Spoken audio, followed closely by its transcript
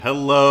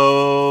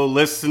Hello,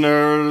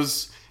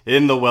 listeners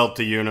in the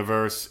Welty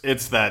universe.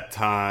 It's that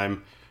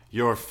time,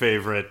 your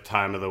favorite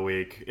time of the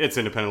week. It's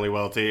Independently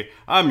Welty.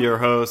 I'm your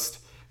host,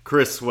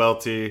 Chris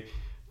Welty.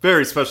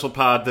 Very special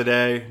pod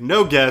today.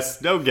 No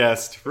guest,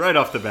 right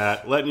off the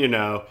bat, letting you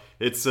know.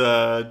 It's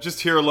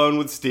just here alone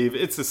with Steve.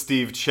 It's a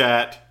Steve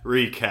chat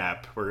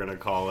recap, we're going to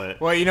call it.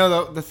 Well, you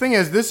know, the thing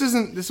is, this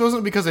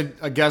wasn't because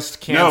a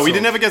guest canceled. No, we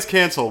didn't have a guest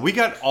cancel. We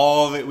got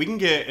all of it. We can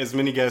get as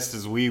many guests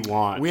as we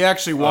want. We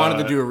actually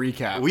wanted to do a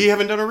recap. We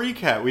haven't done a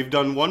recap. We've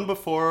done one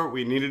before.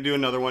 We need to do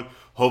another one.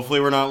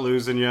 Hopefully we're not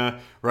losing you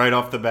right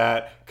off the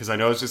bat, because I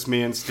know it's just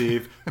me and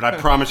Steve. But I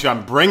promise you,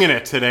 I'm bringing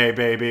it today,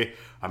 baby.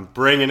 I'm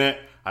bringing it.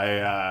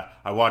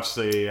 I watched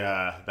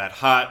that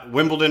hot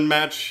Wimbledon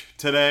match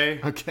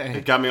today. Okay.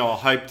 It got me all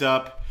hyped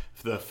up.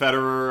 The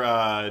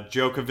Federer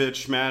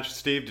Djokovic match.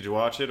 Steve, did you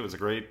watch it? It was a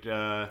great...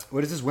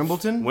 What is this,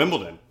 Wimbledon?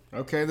 Wimbledon.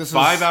 Okay, this is...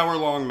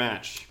 5-hour-long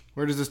match.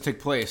 Where does this take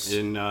place?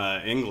 In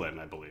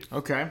England, I believe.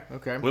 Okay.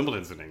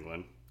 Wimbledon's in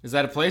England. Is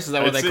that a place? Is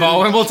that what they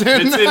call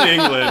Wimbledon? It's in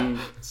England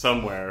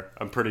somewhere,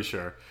 I'm pretty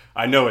sure.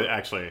 I know it,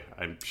 actually,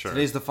 I'm sure.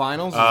 Today's the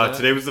finals?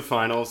 Today was the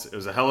finals. It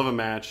was a hell of a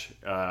match.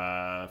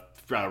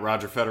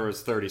 Roger Federer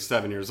is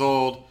 37 years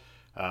old.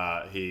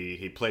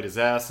 He played his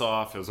ass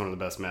off. It was one of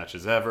the best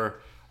matches ever.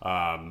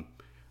 Yeah.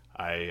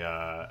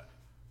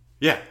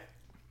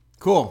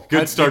 Cool.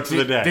 Good start to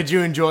the day. Did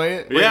you enjoy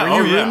it? Yeah.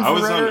 Were you rooting for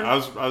Federer?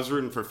 I was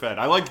rooting for Fed.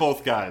 I like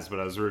both guys, but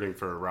I was rooting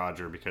for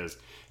Roger because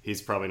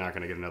he's probably not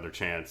going to get another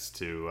chance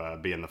to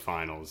be in the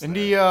finals. And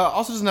he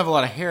also doesn't have a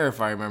lot of hair,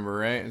 if I remember,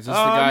 right? Is this the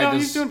guy? No,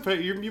 he's doing.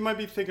 You might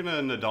be thinking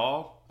of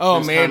Nadal. Oh,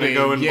 who's maybe.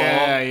 Going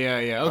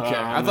Yeah. Okay,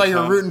 I thought you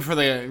were rooting for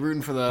the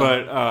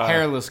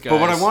hairless guys.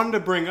 But what I wanted to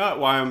bring up,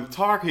 why I'm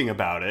talking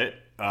about it,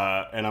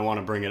 and I want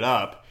to bring it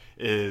up,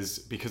 is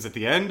because at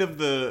the end of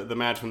the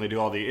match when they do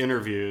all the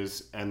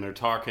interviews and they're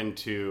talking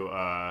to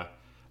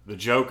the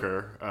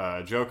Joker,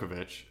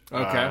 Djokovic.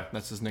 Okay,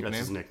 that's his nickname.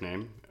 That's his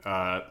nickname.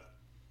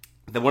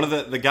 One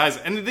of the guys,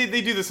 and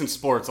they do this in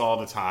sports all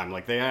the time.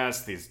 Like, they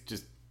ask these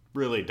just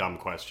really dumb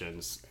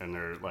questions, and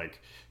they're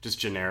like just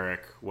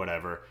generic,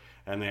 whatever.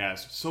 And they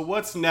ask, so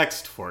what's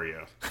next for you?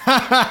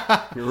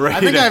 I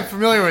think I'm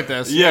familiar with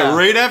this. Yeah,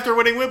 right after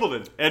winning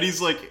Wimbledon. And he's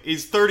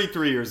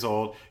 33 years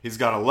old. He's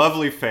got a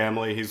lovely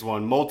family. He's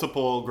won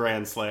multiple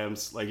Grand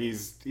Slams. Like,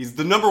 he's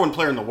the number one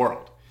player in the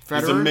world. Federer?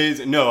 He's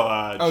amazing. No,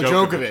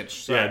 Djokovic.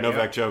 Sorry,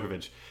 Novak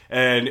Djokovic.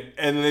 And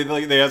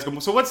they ask him,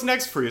 so what's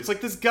next for you? It's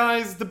like, this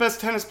guy's the best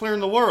tennis player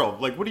in the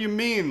world. Like, what do you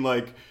mean?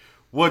 Like,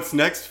 what's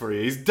next for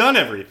you? He's done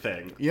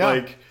everything. Yeah.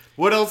 Like,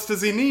 what else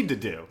does he need to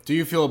do? Do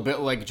you feel a bit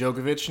like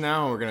Djokovic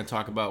now? We're going to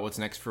talk about what's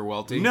next for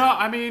Welty. No,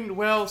 I mean,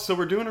 so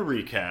we're doing a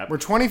recap. We're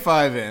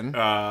 25 in.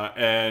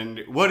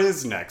 And what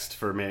is next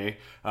for me?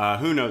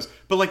 Who knows?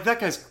 But, like, that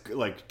guy's,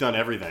 like, done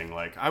everything.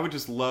 Like, I would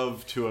just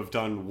love to have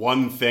done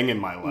one thing in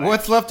my life.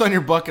 What's left on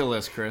your bucket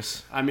list,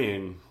 Chris? I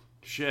mean,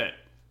 shit.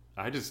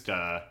 I just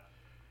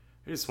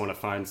want to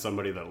find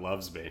somebody that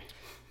loves me.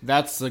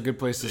 That's a good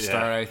place to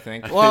start, I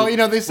think. Well, you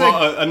know, they say...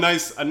 Well, a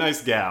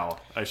nice gal,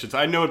 I should say.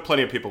 I know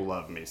plenty of people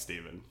love me,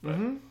 Steven.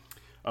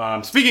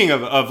 But, speaking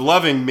of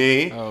loving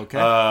me,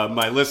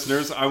 my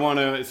listeners, I want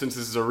to, since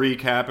this is a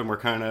recap and we're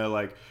kind of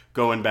like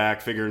going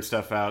back, figuring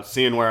stuff out,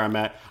 seeing where I'm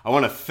at, I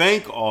want to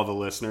thank all the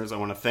listeners. I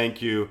want to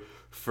thank you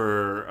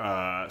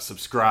for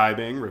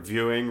subscribing,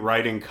 reviewing,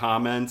 writing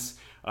comments,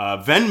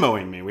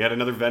 Venmoing me. We had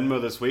another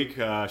Venmo this week.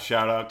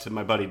 Shout out to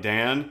my buddy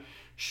Dan.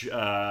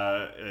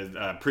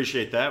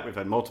 Appreciate that. We've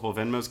had multiple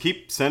Venmos.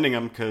 Keep sending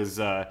them because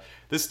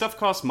this stuff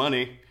costs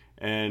money.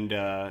 And,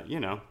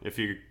 if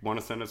you want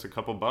to send us a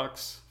couple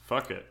bucks,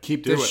 fuck it.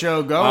 Keep this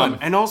show going.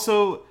 And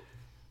also,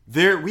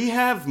 we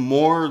have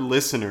more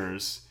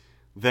listeners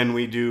than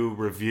we do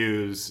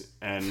reviews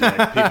and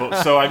people.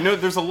 So I know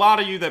there's a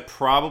lot of you that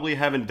probably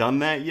haven't done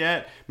that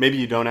yet. Maybe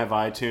you don't have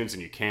iTunes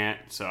and you can't.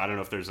 So I don't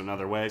know if there's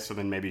another way. So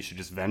then maybe you should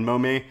just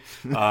Venmo me.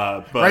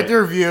 But write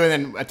the review and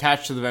then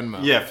attach to the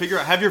Venmo. Yeah,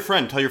 have your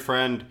friend. Tell your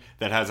friend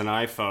that has an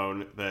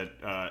iPhone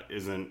that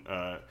isn't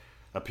a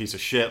piece of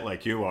shit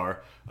like you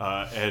are,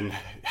 and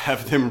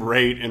have them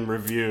rate and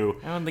review.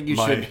 I don't think you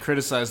should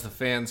criticize the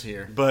fans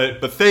here.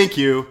 But thank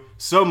you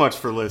so much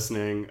for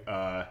listening.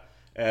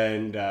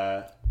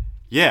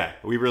 Yeah,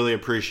 we really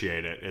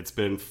appreciate it. It's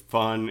been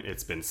fun.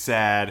 It's been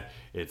sad.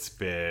 It's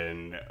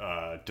been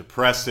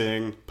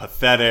depressing,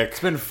 pathetic. It's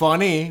been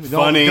funny.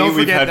 Funny. Don't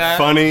We've forget had that.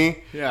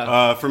 funny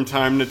Yeah. From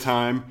time to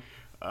time.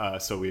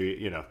 So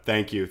we,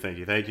 thank you.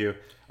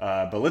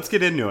 But let's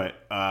get into it.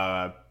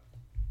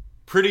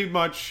 Pretty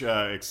much,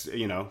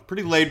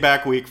 pretty laid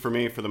back week for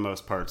me for the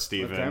most part,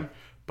 Steven. Okay.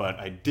 But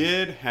I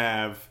did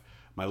have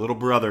my little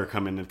brother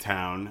come into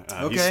town.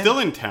 Okay. He's still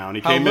in town.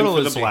 He How came in little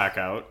for the is he?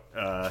 blackout.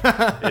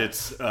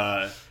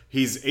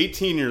 He's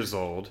 18 years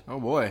old. Oh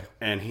boy!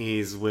 And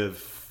he's with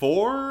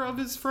 4 of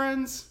his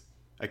friends.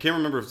 I can't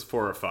remember if it's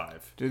 4 or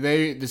 5.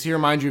 Does he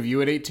remind you of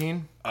you at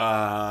 18?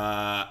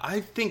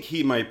 I think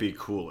he might be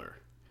cooler.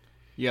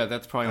 Yeah,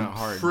 that's probably not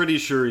hard. Pretty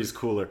sure he's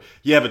cooler.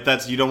 Yeah,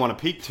 but you don't want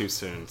to peak too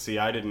soon. See,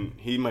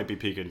 he might be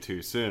peaking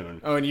too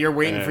soon. Oh, and you're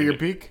waiting for your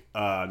peak?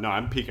 No,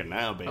 I'm peaking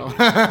now, baby.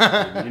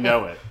 Oh. You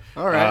know it.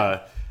 All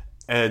right.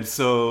 And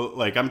so,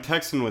 like, I'm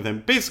texting with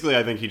him. Basically,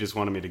 I think he just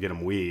wanted me to get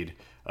him weed.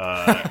 He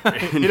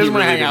doesn't want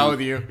to hang out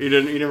with you. He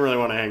didn't really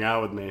want to hang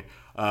out with me.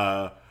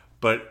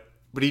 But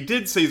he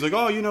did say, he's like,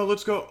 oh,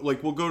 let's go.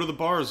 Like, we'll go to the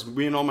bars.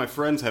 Me and all my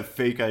friends have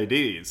fake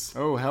IDs.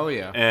 Oh, hell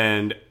yeah.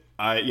 And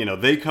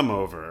they come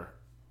over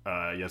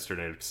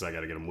yesterday because I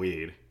got to get them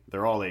weed.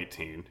 They're all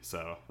 18,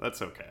 so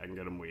that's okay. I can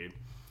get them weed.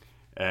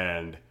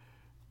 And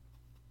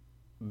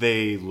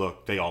they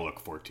all look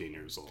 14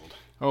 years old.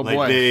 Oh,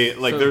 boy.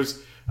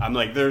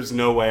 There's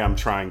no way I'm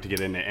trying to get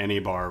into any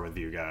bar with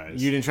you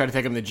guys. You didn't try to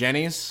take them to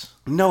Jenny's?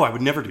 No, I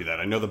would never do that.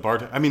 I know the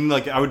bar. I mean,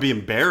 like, I would be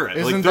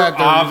embarrassed. They're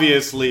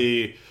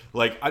obviously,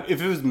 like,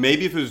 if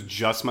it was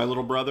just my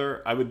little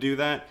brother, I would do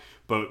that.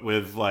 But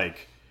with,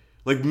 like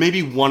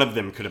maybe one of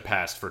them could have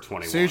passed for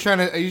 21. So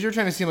you're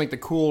trying to seem like the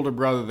cool older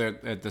brother there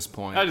at this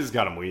point. I just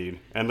got him weed.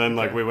 And then,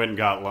 we went and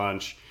got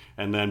lunch.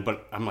 And then,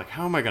 but I'm like,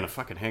 how am I going to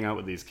fucking hang out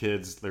with these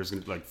kids? There's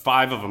like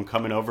 5 of them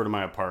coming over to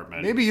my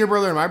apartment. Maybe your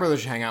brother and my brother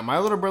should hang out. My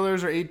little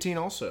brothers are 18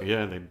 also.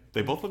 Yeah,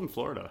 they both live in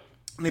Florida.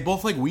 And they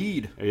both like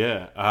weed.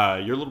 Yeah.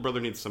 Your little brother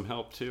needs some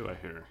help too, I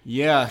hear.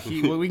 Yeah,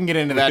 we can get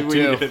into that too. We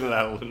can get into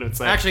that in a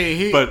second.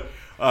 Actually, But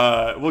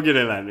we'll get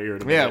into that in a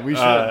minute. Yeah, we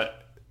should.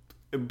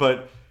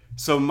 But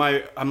so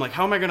I'm like,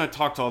 how am I going to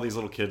talk to all these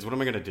little kids? What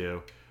am I going to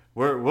do?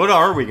 What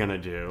are we going to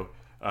do?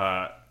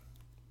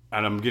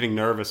 And I'm getting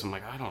nervous. I'm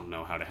like, I don't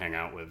know how to hang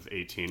out with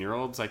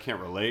 18-year-olds. I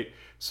can't relate.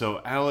 So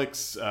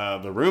Alex,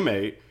 the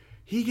roommate,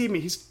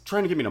 he's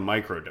trying to get me to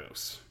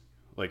microdose.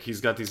 Like,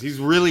 he's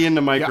really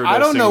into microdosing. I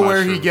don't know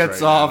where he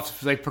gets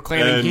off, like,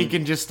 proclaiming he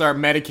can just start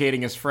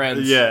medicating his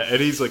friends. Yeah,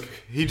 and he's like,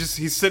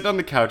 he's sitting on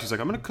the couch. He's like,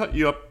 I'm going to cut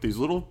you up these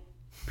little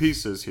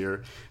pieces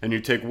here, and you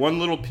take one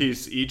little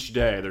piece each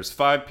day. There's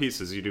 5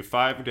 pieces. You do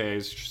 5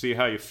 days. See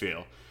how you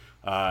feel.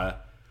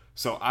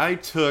 So I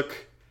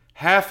took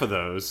half of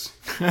those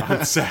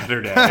on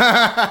Saturday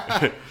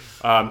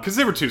because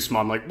they were too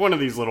small. I'm like, one of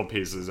these little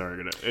pieces are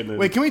gonna.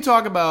 Wait, can we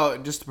talk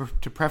about, just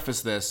to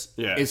preface this?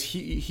 Yeah, has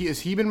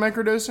he been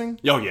microdosing?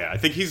 Oh yeah, I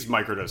think he's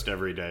microdosed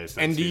every day.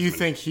 And do you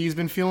think he's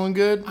been feeling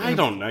good? I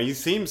don't know. He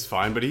seems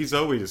fine, but he's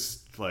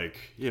always like,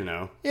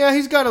 Yeah,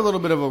 he's got a little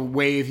bit of a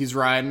wave he's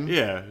riding.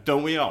 Yeah,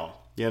 don't we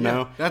all?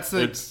 That's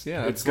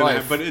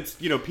life. But it's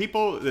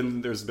people.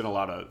 And there's been a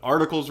lot of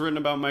articles written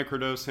about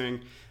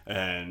microdosing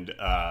and.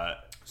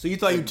 So you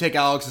thought you'd take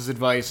Alex's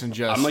advice and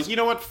just... I'm like, you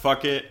know what?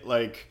 Fuck it.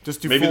 Like,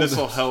 just maybe this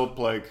will help.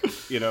 Like,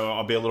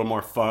 I'll be a little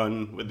more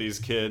fun with these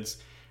kids.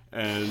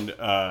 And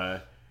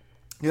that's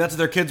what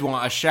their kids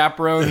want. A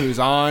chaperone who's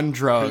on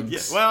drugs.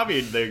 Yeah, well, I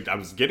mean, I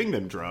was getting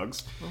them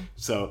drugs.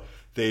 So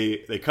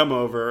they come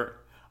over.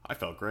 I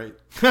felt great.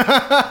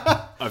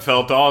 I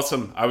felt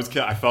awesome. I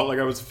felt like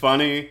I was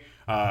funny.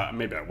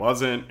 Maybe I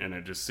wasn't. And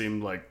it just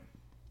seemed like,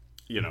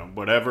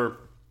 whatever.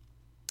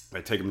 I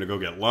take him to go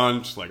get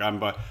lunch. Like,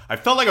 I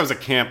felt like I was a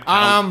camp.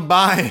 I'm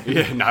buying.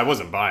 Yeah, no, I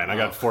wasn't buying. I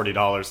got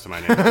 $40 to my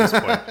name at this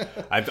point.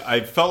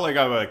 I felt like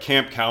I was a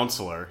camp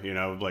counselor,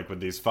 like with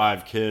these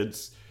 5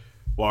 kids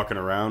walking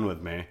around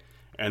with me.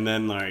 And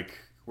then, like,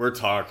 we're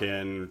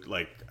talking,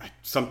 like,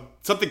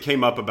 something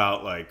came up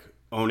about, like,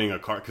 owning a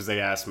car, because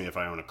they asked me if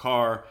I own a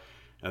car.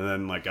 And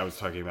then, like, I was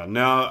talking about,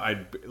 no,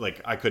 I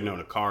couldn't own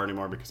a car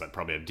anymore because I'd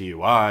probably have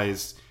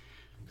DUIs,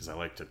 because I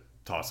like to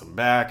toss them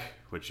back,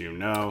 which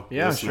Yeah,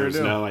 listeners sure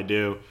do. know I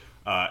do.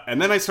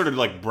 And then I started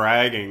like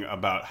bragging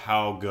about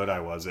how good I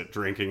was at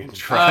drinking and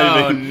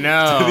driving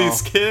to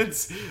these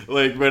kids.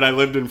 Like when I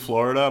lived in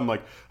Florida, I'm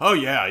like, oh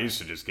yeah, I used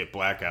to just get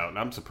blackout, and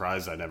I'm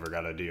surprised I never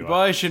got a DUI. Well,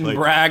 I shouldn't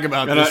brag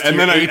about this. And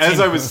then as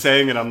I was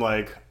saying it, I'm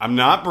like, I'm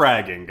not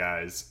bragging,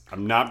 guys.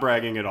 I'm not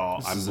bragging at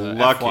all. I'm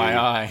lucky.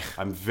 FYI.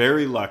 I'm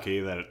very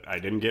lucky that I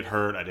didn't get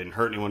hurt. I didn't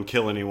hurt anyone,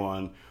 kill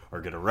anyone, or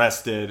get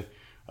arrested.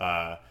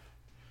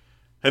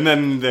 And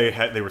then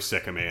they were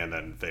sick of me, and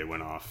then they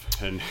went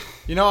off. And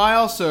I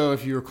also,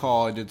 if you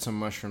recall, I did some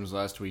mushrooms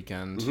last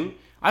weekend. Mm-hmm.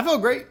 I felt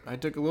great. I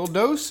took a little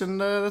dose,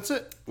 and that's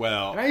it.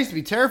 Well, and I used to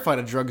be terrified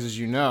of drugs, as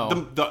you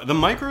know. The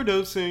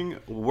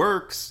microdosing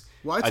works.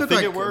 Well, I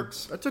think it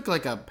works. I took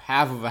like a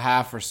half of a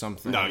half or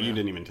something. No, you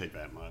didn't even take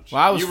that much.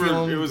 Well, I was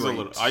feeling it was great. A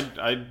little.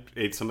 I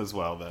ate some as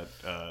well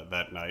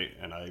that night,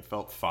 and I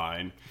felt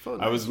fine.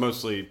 I was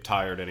mostly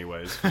tired,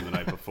 anyways, from the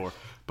night before.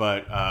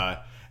 But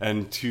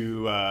and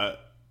to.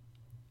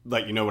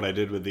 Like, what I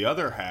did with the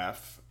other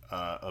half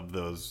of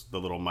the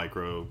little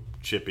micro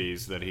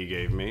chippies that he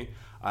gave me?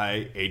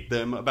 I ate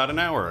them about an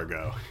hour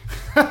ago.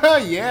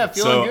 Yeah,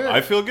 feeling good. I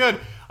feel good.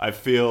 I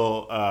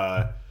feel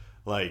I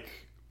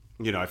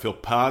feel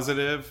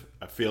positive.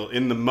 I feel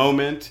in the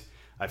moment.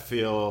 I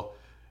feel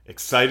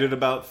excited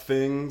about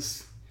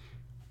things.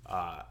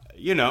 I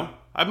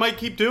might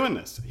keep doing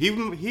this.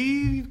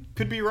 He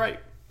could be right.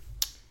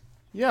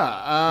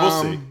 Yeah.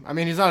 We'll see. I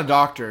mean, he's not a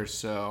doctor,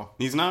 so...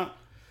 He's not?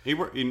 He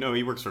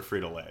works for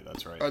Frito-Lay,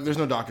 that's right. There's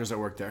no doctors that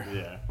work there.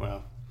 Yeah,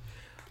 well.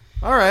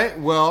 All right.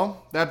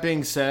 Well, that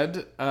being said,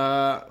 do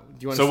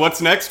you want So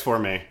what's next for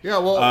me? Yeah,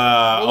 well,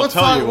 I'll let's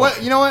tell talk, you.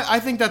 what. You know what? I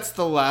think that's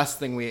the last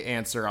thing we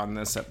answer on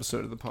this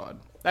episode of the pod.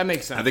 That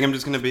makes sense. I think I'm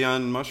just going to be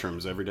on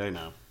mushrooms every day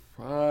now.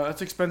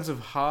 That's expensive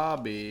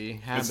hobby.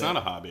 Habit. It's not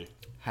a hobby.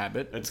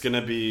 Habit. It's going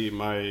to be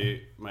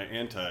my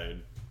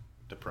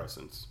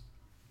antidepressants.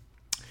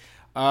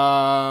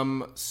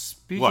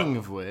 Speaking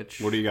of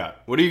which, What do you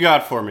got? What do you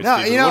got for me, No,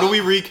 Steven? you know- What are we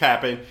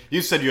recapping?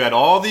 You said you had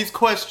all these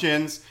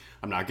questions.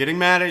 I'm not getting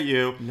mad at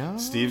you. No.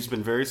 Steve's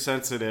been very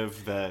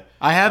sensitive that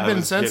I have been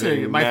was sensitive.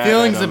 getting My mad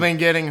feelings at have him. been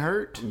getting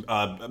hurt.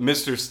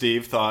 Mr.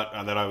 Steve thought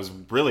that I was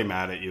really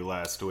mad at you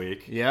last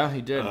week. Yeah, he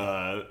did.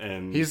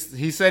 And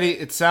He said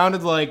it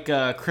sounded like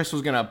Chris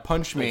was gonna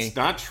punch me. it's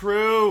not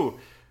true,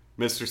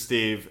 Mr.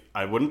 Steve.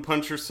 I wouldn't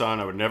punch your son.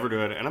 I would never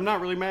do it. And I'm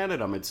not really mad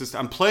at him. It's just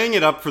I'm playing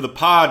it up for the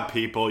pod,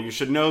 people. You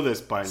should know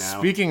this by now.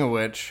 Speaking of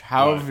which,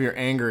 how have your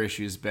anger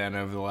issues been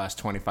over the last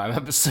 25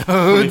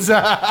 episodes?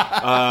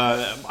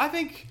 I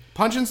think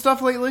Punching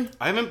stuff lately?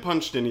 I haven't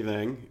punched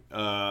anything.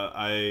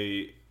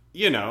 It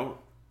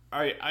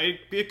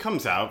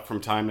comes out from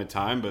time to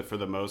time, but for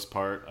the most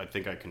part, I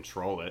think I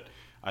control it.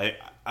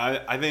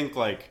 I think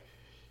like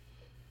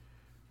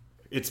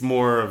it's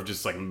more of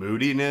just like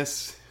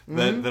moodiness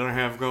that I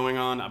have going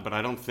on, but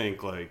I don't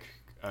think like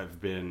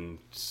I've been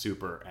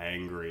super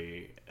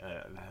angry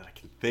that I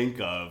can think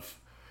of.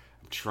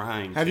 I'm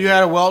trying. Have you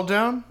had a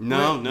meltdown?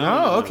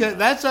 No. Okay,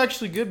 that's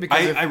actually good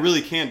because I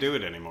really can't do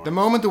it anymore. the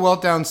moment the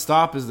meltdowns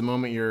stop is the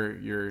moment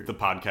you're. The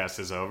podcast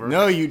is over.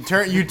 No, you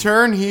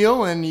turn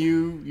heel and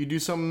you do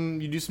some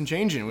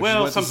changing. Which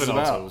Well, is what something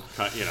this is else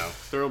about. will,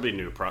 there will be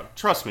new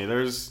trust me,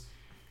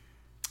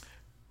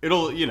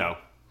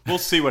 we'll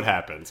see what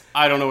happens.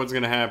 I don't know what's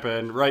going to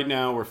happen. Right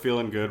now, we're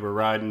feeling good. We're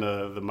riding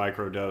the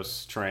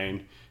microdose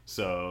train.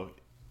 So,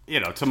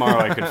 tomorrow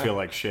I could feel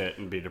like shit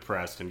and be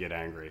depressed and get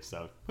angry.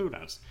 So, who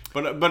knows?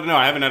 But no,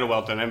 I haven't had a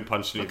meltdown. I haven't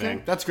punched anything.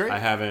 Okay, that's great. I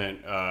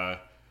haven't, I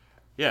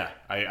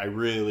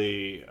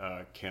really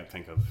can't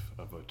think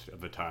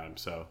of a time.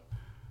 So,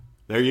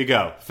 there you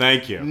go.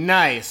 Thank you.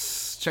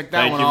 Nice. Check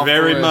that Thank one you off.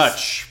 very for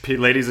us. much,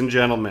 ladies and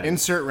gentlemen.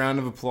 Insert round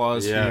of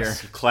applause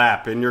Yes, here.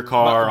 clap in your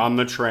car, on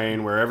the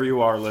train, wherever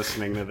you are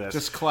listening to this.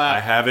 Just clap. I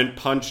haven't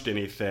punched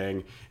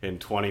anything in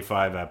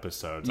 25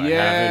 episodes. I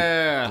Yeah.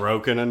 haven't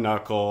broken a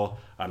knuckle.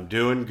 I'm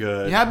doing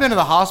good. You have been to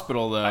the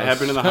hospital though. I have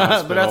been in the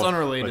hospital. but that's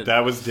unrelated. But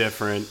that was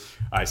different.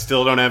 I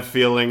still don't have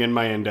feeling in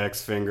my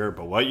index finger,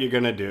 but what you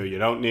gonna do? You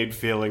don't need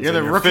feelings You're in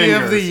the your rookie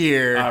of fingers. the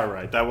year. All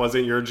right, that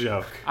wasn't your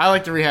joke. I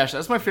like to rehash that.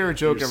 That's my favorite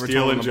joke You're ever told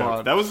stealing on the joke.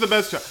 pod. That was the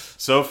best joke.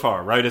 So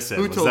far, write us in.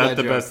 Who Was told that that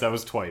the joke? best? That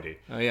was Twitey.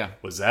 Oh yeah.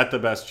 Was that the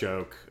best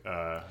joke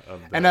of the...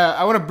 And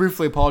I want to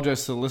briefly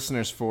apologize to the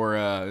listeners for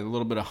a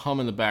little bit of hum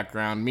in the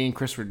background. Me and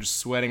Chris were just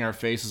sweating our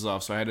faces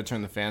off, so I had to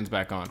turn the fans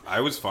back on. I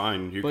was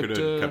fine. You But, could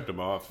have kept them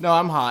off. No,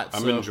 I'm hot.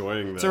 I'm so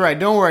enjoying It's that. all right.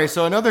 Don't worry.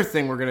 So another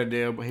thing we're gonna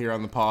do here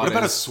on the pod. What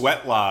about a is,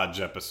 sweat lodge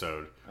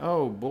episode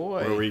Oh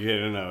boy. where we get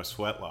in a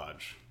sweat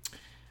lodge?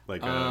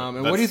 Like,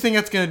 and what do you think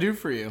that's gonna do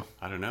for you?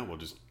 I don't know. We'll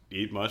just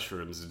eat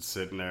mushrooms and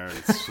sit in there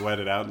and sweat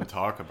it out and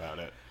talk about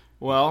it.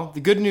 Well, the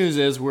good news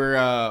is we're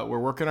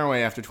working our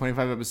way after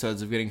 25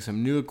 episodes of getting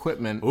some new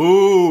equipment.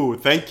 Ooh,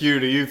 thank you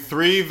to you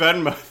three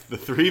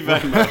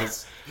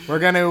Venmos. We're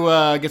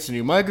gonna get some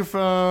new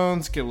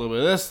microphones, get a little bit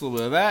of this, a little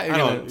bit of that.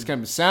 It's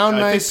gonna sound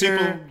I nicer.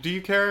 think people, do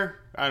you care?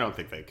 I don't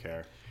think they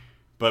care.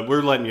 But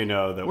we're letting you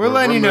know that We're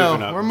letting you know.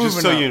 moving up. We're Just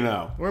moving so up. you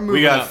know. We're we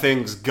moving got up.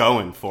 things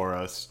going for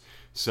us.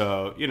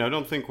 So,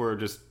 don't think we're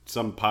just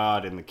some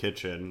pod in the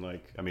kitchen.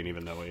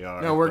 Even though we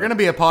are. No, we're but- gonna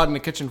be a pod in the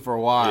kitchen for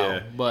a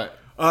while, Yeah.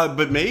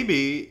 but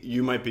maybe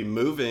you might be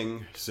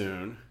moving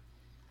soon.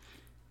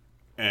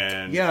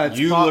 And Yeah, it's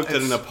you looked at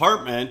it's- an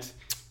apartment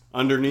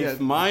underneath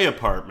my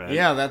apartment.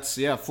 yeah, that's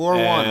floor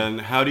one.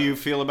 And how do you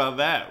feel about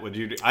that? Would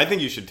you? I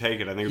think you should take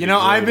it. I think it'd You be know,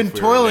 great I've been if we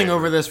were toiling neighbors.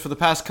 over this for the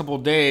past couple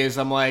of days.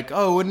 I'm like,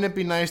 oh, wouldn't it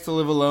be nice to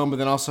live alone, but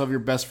then also have your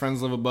best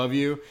friends live above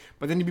you?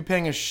 But then you'd be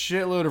paying a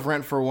shitload of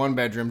rent for a one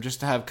bedroom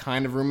just to have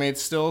kind of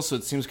roommates still, so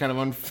it seems kind of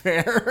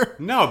unfair.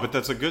 No, but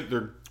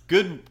they're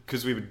good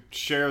because we would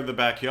share the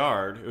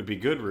backyard. It would be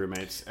good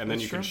roommates, and then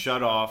That's you true. can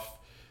shut off,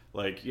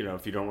 if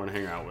you don't want to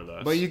hang out with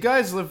us. But you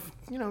guys live,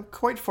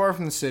 quite far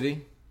from the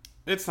city.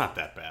 It's not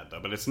that bad though.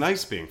 But it's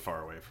nice being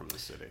far away from the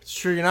city. It's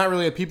true, you're not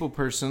really a people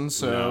person,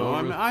 so... No,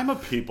 I'm a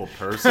people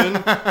person.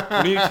 What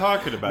are you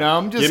talking about? No,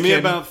 I'm just Give me kidding.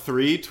 about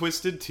 3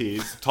 Twisted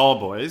Teas, tall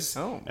boys,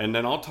 Oh. and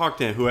then I'll talk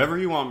to whoever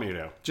you want me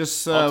to.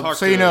 Just I'll talk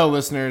so to- you know,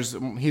 listeners,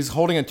 he's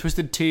holding a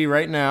Twisted Tea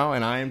right now,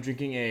 and I am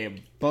drinking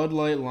a Bud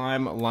Light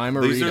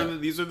Lime-A-Rita.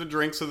 These are the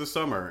drinks of the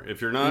summer.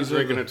 If you're not These are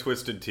drinking the- a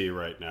Twisted Tea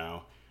right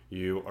now,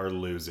 you are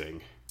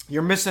losing.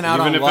 You're missing out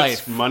Even on if life.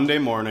 it's Monday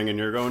morning and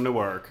you're going to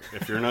work,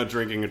 if you're not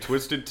drinking a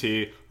Twisted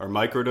Tea or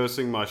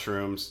microdosing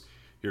mushrooms,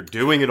 you're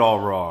doing it all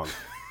wrong.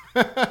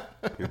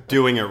 You're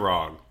doing it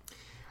wrong.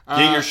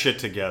 Get your shit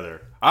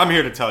together. I'm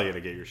here to tell you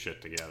to get your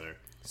shit together.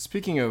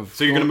 Speaking of...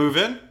 So you're going to move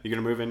in? You're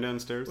going to move in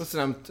downstairs?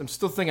 Listen, I'm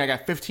still thinking I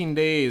got 15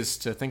 days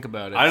to think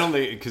about it. I don't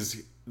think...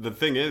 Because the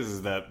thing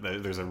is that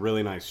there's a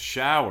really nice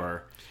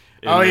shower.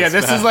 Oh yeah,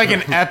 this is like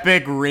an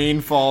epic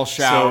rainfall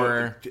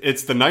shower. So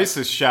it's the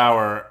nicest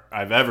shower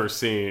I've ever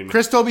seen.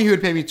 Chris told me he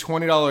would pay me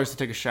 $20 to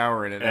take a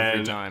shower in it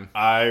every time.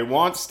 I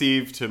want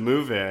Steve to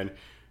move in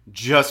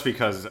just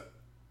because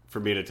for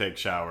me to take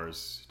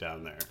showers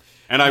down there.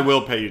 And I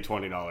will pay you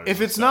 $20.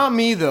 If it's not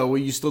me, though, will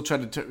you still try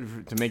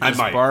to make this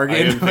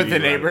bargain with the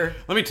neighbor?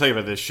 Let me tell you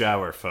about this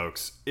shower,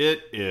 folks.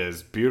 It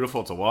is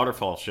beautiful. It's a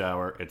waterfall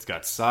shower. It's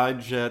got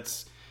side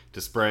jets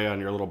to spray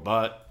on your little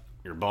butt,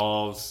 your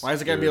balls. Why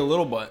is it got to be a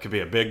little butt? It could be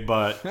a big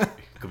butt. It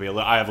could be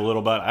I have a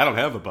little butt. I don't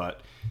have a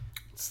butt.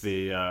 It's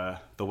the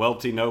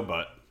Welty no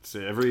butt. So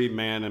every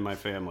man in my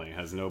family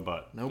has no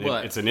butt. No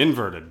butt. It's an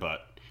inverted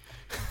butt.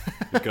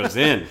 It goes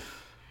in. It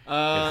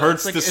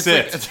hurts to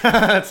sit.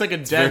 It's like a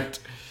dent.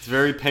 It's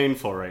very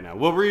painful right now.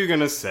 What were you going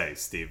to say,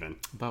 Steven?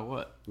 About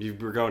what? You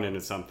were going into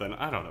something.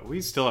 I don't know.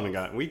 We still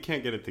haven't we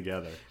can't get it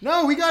together.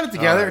 No, we got it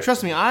together. Right.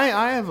 Trust me,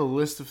 I have a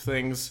list of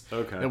things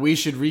that we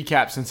should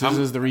recap since this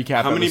is the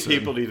recap How many episode.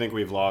 people do you think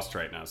we've lost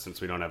right now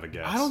since we don't have a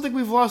guest? I don't think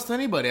we've lost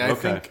anybody. I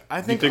think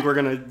you think we're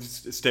going to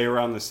stay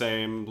around the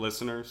same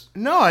listeners?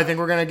 No, I think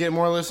we're going to get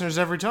more listeners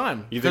every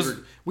time. Because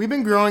we've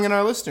been growing in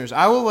our listeners.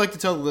 I would like to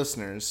tell the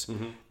listeners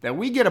that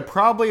we get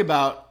probably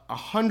about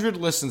 100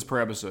 listens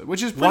per episode,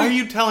 which is pretty... Why are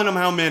you telling them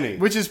how many?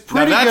 Which is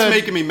pretty now, that's good.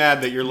 making me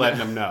mad that you're letting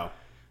them know.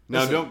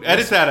 No, don't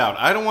edit that out.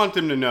 I don't want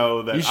them to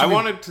know that. I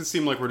want it to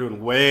seem like we're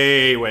doing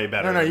way, way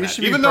better. No, you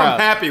should be even proud. though I'm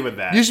happy with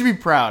that. You should be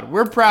proud.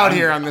 We're proud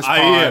here on this pod.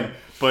 I am,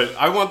 but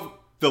I want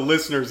the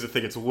listeners to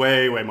think it's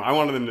way, way more. I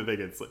want them to think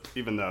it's,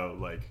 even though,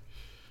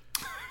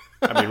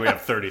 I mean, we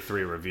have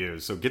 33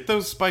 reviews, so get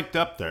those spiked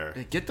up there.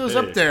 Get those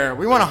up there.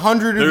 We want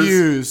 100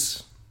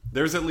 reviews.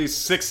 There's at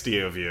least 60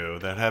 of you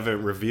that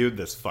haven't reviewed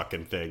this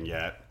fucking thing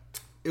yet.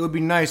 It would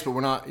be nice, but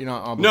you're not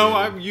obligated.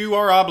 No, you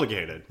are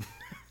obligated.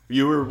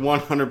 You were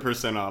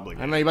 100%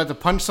 obligated. I know, you about to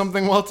punch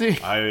something, Welty?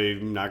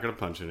 I'm not going to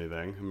punch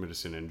anything. I'm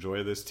just going to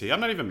enjoy this tea. I'm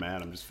not even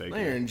mad. I'm just faking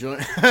it. You're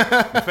enjoying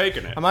I'm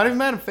faking it. I'm not even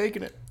mad. I'm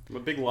faking it. I'm a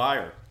big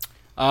liar.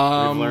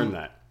 We've learned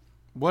that.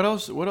 What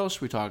else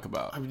should we talk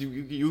about?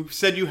 You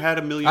said you had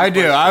a million I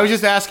do. questions. I was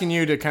just asking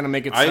you to kind of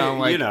make it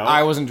sound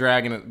I wasn't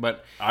dragging it,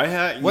 but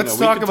let's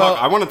talk about...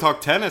 I want to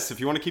talk tennis if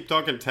you want to keep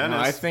talking tennis.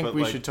 No, I think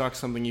we should talk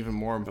something even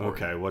more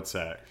important. Okay, what's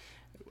that?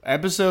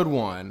 Episode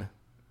 1,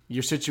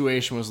 your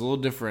situation was a little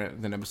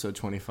different than episode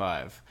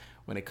 25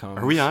 when it comes...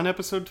 Are we on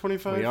episode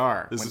 25? We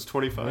are. This is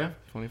 25? Yeah,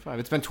 25.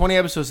 It's been 20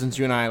 episodes since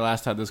you and I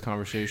last had this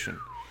conversation.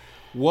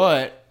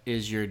 What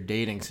is your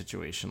dating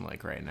situation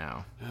like right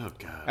now? Oh,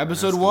 God.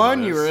 Episode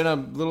 1, you were in a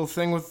little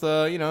thing with,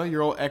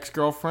 your old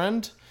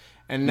ex-girlfriend,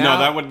 and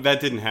now... No, that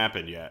didn't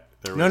happen yet.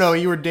 No,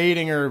 you were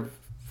dating or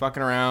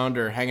fucking around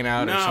or hanging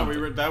out or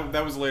something. No,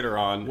 that was later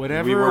on.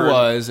 Whatever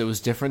it was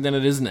different than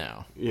it is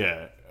now.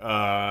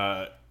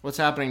 Yeah. What's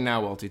happening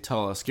now, Welty?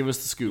 Tell us. Give us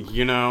the scoop.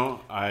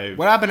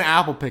 What happened to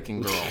apple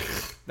picking girl?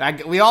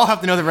 We all have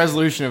to know the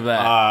resolution of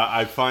that.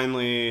 I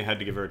finally had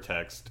to give her a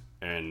text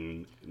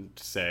and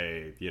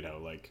say,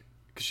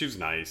 because she was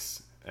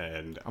nice.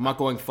 And I'm not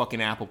going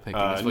fucking apple picking.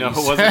 No, it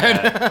wasn't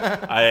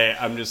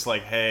that. I'm just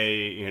like,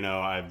 hey,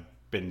 I've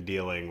been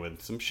dealing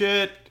with some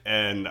shit,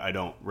 and I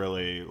don't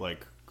really,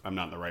 I'm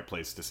not in the right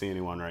place to see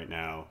anyone right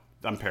now.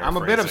 I'm paraphrasing.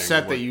 I'm a bit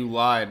upset that you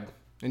lied.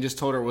 And just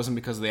told her it wasn't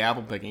because of the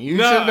apple picking. You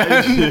should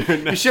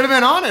have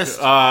been honest.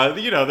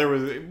 There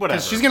was whatever.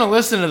 She's gonna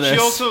listen to this. She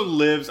also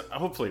lives.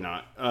 Hopefully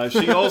not.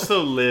 She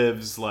also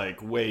lives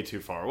way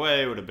too far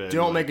away. Would have been.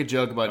 Don't make a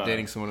joke about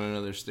dating someone in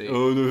another state.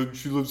 Oh, no,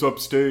 she lives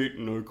upstate,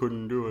 and I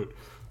couldn't do it.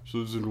 She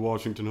lives in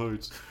Washington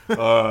Heights.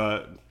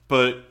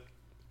 But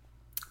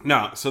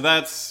no. So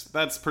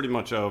that's pretty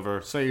much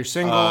over. So you're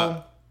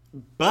single.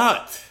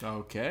 But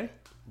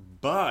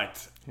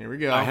here we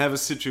go. I have a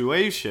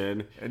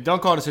situation.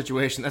 Don't call it a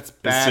situation. That's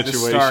bad to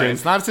start.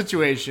 It's not a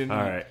situation. All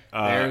right.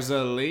 There's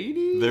a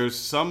lady. There's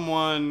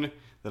someone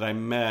that I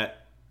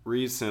met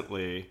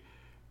recently,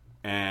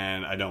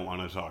 and I don't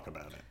want to talk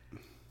about it.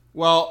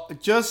 Well,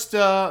 just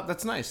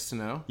that's nice to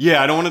know.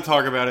 Yeah, I don't want to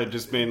talk about it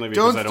just mainly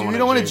because I don't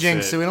want to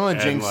jinx it. We don't want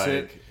to jinx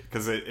it.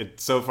 Because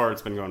so far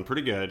it's been going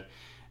pretty good.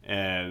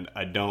 And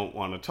I don't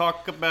want to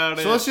talk about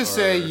it. So let's just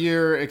say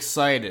you're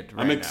excited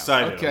right I'm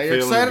excited. Now. Okay, you're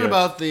excited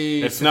about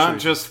the It's situation.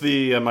 not just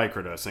the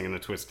microdosing and the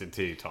twisted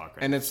tea talk.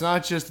 And it's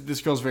not just that this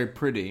girl's very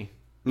pretty.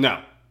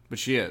 No. But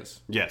she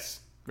is. Yes.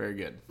 Very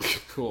good.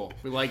 Cool.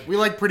 We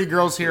like pretty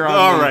girls here on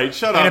All right,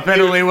 shut up.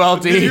 Independently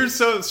Welty. You're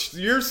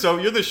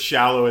the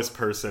shallowest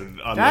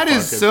person on that the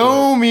is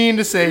so mean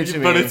to say to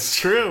me. But it's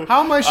true.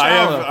 How am I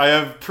shallow? I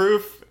have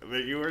proof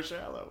that you are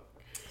shallow.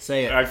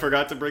 Say it. I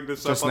forgot to bring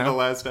this up on the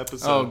last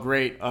episode. Oh,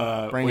 great.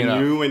 Bring it up.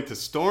 When you went to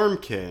Storm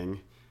King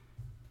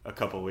a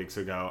couple weeks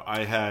ago,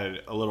 I had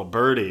a little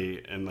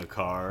birdie in the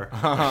car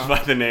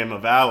by the name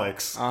of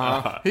Alex.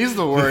 He's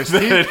the worst.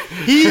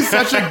 He's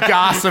such a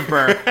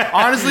gossiper.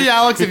 Honestly,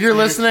 Alex, if you're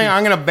listening,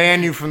 I'm going to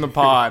ban you from the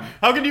pod.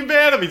 How can you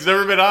ban him? He's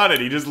never been on it.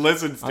 He just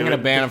listens to it. I'm going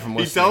to ban him from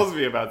listening. He tells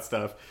me about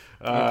stuff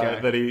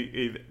that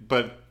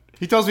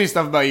he tells me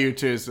stuff about you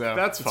too, so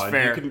that's fine.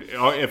 Fair.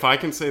 If I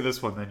can say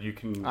this one, then you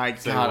can. I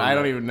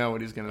don't even know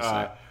what he's gonna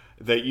say.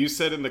 that you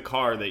said in the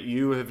car that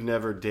you have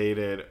never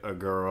dated a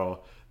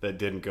girl that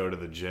didn't go to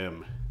the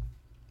gym.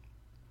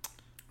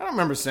 I don't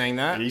remember saying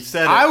that. He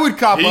said it. I would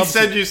cop up. He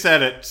said you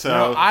said it. So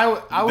no,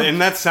 I would, and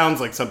that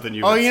sounds like something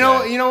you. Oh, would you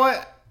say. know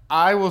what?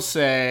 I will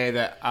say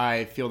that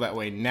I feel that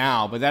way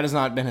now, but that has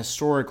not been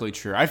historically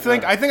true. I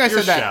think I You're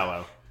said that.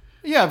 Shallow.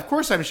 Yeah, of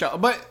course I'm shallow,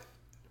 but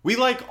we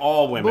like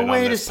all women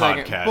on this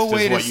podcast.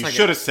 Is what you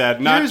should have said.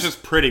 Not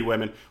just pretty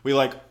women. We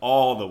like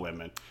all the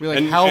women. We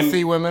like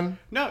healthy women.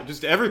 No,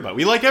 just everybody.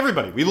 We like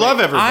everybody. We love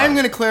everybody. I'm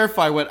going to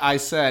clarify what I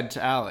said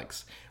to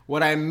Alex.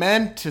 What I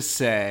meant to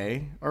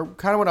say, or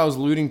kind of what I was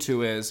alluding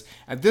to, is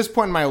at this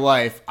point in my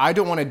life, I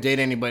don't want to date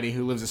anybody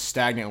who lives a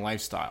stagnant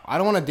lifestyle. I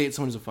don't want to date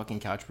someone who's a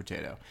fucking couch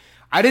potato.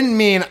 I didn't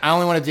mean I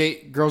only want to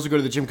date girls who go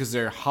to the gym because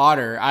they're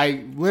hotter.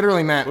 I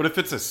literally meant... What if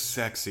it's a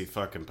sexy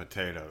fucking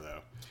potato, though?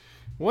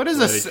 What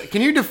is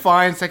Can you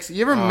define sexy?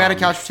 You ever met a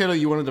couch potato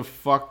you wanted to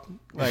fuck?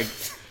 Like,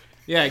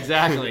 yeah,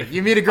 exactly.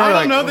 You meet a girl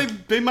I don't know.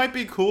 They might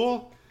be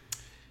cool.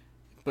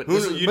 But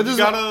you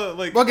gotta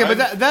like. Okay,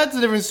 but that's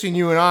the difference between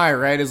you and I,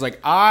 right? Is like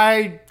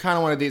I kind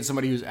of want to date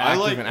somebody who's active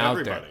like and out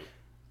everybody. there.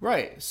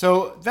 Right.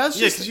 So that's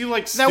just because you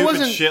like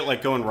stupid shit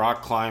like going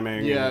rock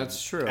climbing. Yeah,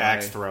 that's true.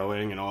 Axe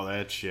throwing and all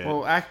that shit.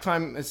 Well, axe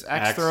throwing,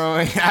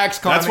 axe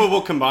climbing. That's what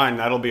we'll combine.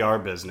 That'll be our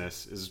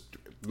business. Is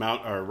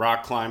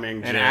rock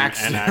climbing, gym, and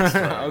axe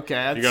throwing.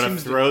 Okay, you gotta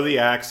throw the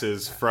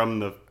axes from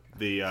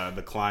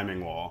the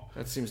climbing wall.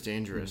 That seems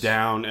dangerous.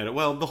 Down and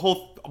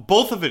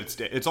both of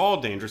it's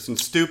all dangerous and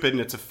stupid,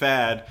 and it's a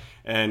fad,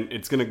 and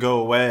it's gonna go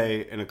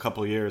away in a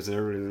couple of years. And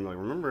everybody's like,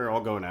 remember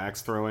all going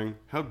axe throwing?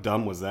 How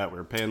dumb was that? We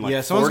were paying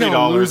like someone's $40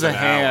 gonna lose a an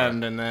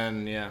hand, hour. and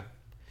then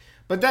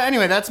But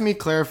anyway, that's me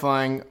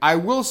clarifying. I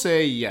will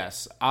say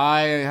yes,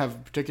 I have a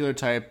particular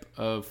type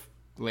of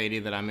lady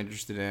that I'm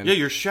interested in. Yeah,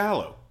 you're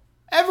shallow.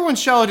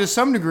 Everyone's shallow to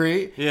some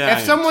degree. Yeah,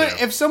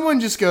 if someone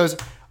just goes,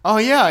 oh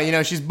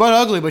yeah, she's butt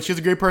ugly, but she has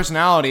a great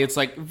personality. It's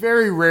like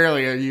very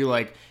rarely are you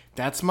like,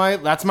 that's my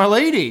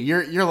lady.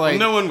 You're like, well,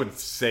 no one would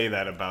say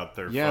that about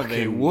their. Yeah, fucking...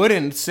 they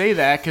wouldn't say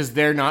that because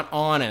they're not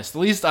honest. At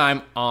least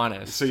I'm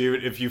honest. So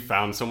if you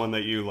found someone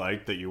that you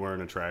liked that you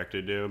weren't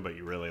attracted to, but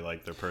you really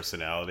liked their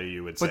personality,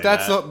 you would say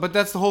that. But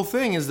that's the whole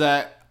thing is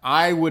that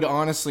I would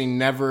honestly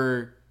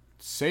never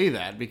say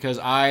that because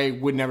I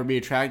would never be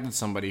attracted to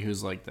somebody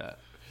who's like that.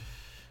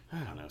 I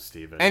don't know,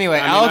 Steven. Anyway,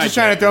 Alex is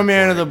trying to throw me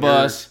under the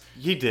bus.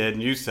 He did,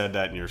 and you said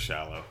that, and you're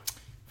shallow.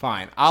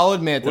 Fine. I'll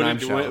admit that I'm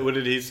shallow. What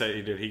did he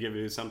say? Did he give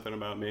you something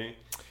about me?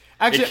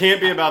 Actually, it can't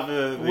be about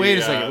the wait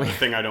a second. The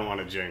thing I don't want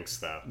to jinx,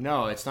 though.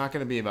 No, it's not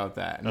going to be about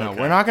that. No, okay.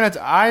 We're not going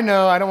to... I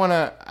know, I don't want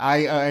to... I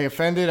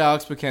offended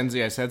Alex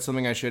McKenzie. I said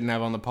something I shouldn't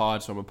have on the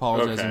pod, so I'm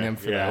apologizing to him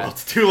for that. Well,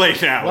 it's too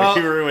late now. Well,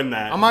 you ruined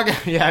that. I'm not gonna...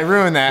 Yeah, I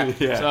ruined that.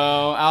 Yeah.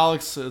 So,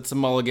 Alex, it's a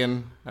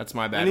mulligan. That's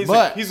my bad.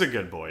 And he's a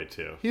good boy,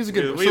 too. He's a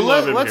good boy. We So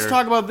love him let's here.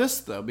 talk about this,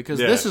 though, because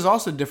this is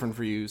also different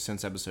for you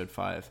since episode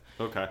 5.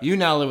 Okay. You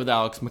now live with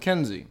Alex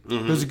McKenzie,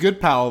 who's a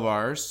good pal of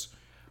ours.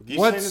 He's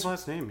saying his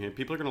last name here.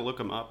 People are going to look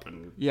him up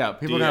and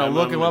people are going to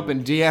look him up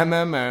and DM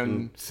him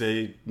and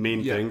say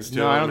mean things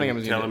to him. I don't think I'm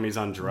going to tell him he's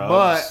on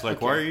drugs. But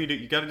why are you?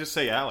 You got to just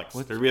say Alex.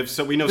 We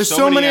know There's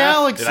so many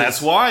Alexes.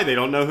 That's why they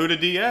don't know who to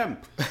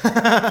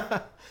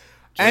DM.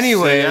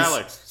 Anyways, say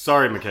Alex.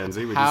 Sorry,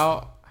 Mackenzie.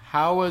 How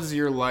was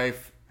your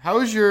life?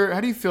 How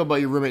do you feel about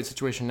your roommate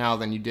situation now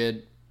than you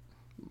did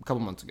a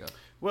couple months ago?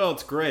 Well,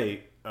 it's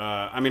great.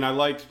 I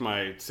liked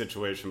my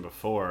situation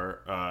before.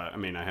 I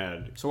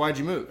had. So why'd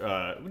you move?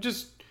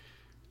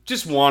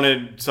 Just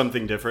wanted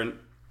something different,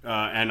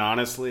 and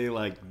honestly,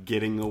 like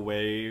getting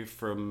away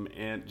from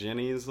Aunt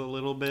Jenny's a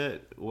little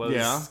bit was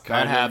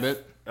bad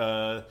habit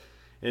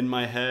in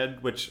my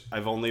head. Which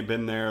I've only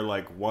been there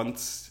like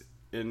once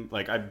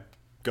I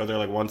go there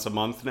like once a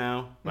month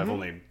now. Mm-hmm. I've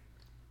only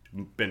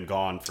been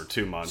gone for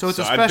 2 months. So it's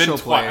a special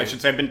place. I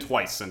should say I've been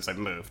twice since I've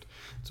moved.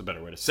 It's a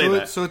better way to say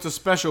that. So it's a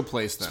special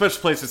place then.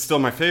 Special place. It's still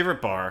my favorite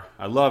bar.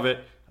 I love it.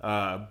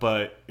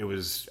 But I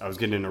was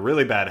getting into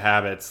really bad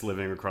habits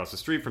living across the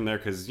street from there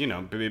because,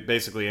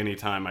 basically any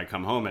time I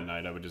come home at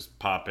night, I would just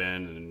pop in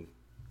and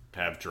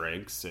have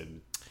drinks and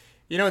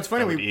it's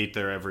funny. I would eat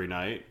there every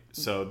night.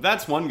 So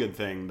that's one good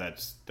thing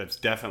that's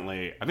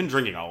definitely... I've been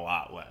drinking a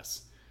lot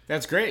less.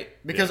 That's great.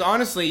 Because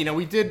honestly,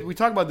 we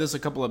talked about this a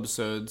couple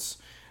episodes.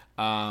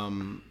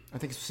 I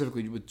think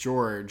specifically with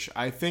George.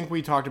 I think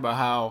we talked about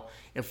how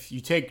if you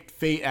take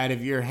fate out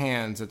of your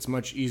hands, it's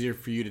much easier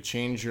for you to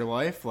change your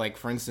life. Like,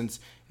 for instance,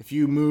 if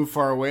you move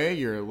far away,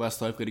 you're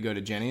less likely to go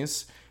to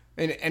Jenny's.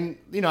 And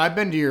I've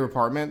been to your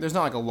apartment. There's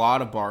not like a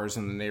lot of bars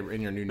in your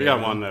new neighborhood. We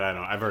got one that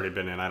I've already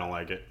been in. I don't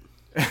like it.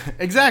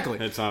 Exactly.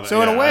 It's not,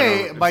 so in a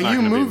way, by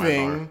you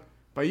moving,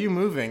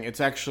 it's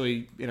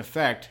actually in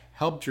effect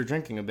helped your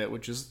drinking a bit,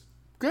 which is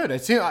good.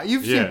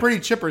 You've seemed pretty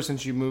chipper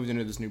since you moved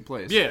into this new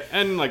place. Yeah,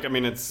 and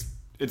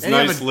it's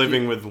nice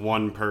living with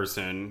one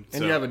person.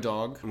 And you have a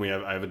dog.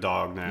 I have a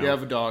dog now. You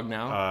have a dog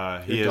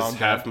now. He is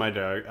half my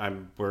dog.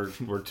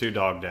 We're 2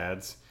 dog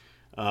dads,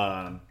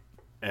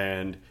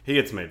 and he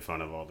gets made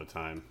fun of all the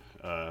time.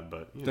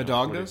 but the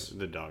dog does.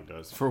 The dog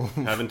does For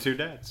having 2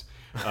 dads.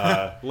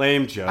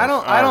 Lame joke.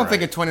 I don't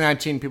think in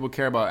 2019 people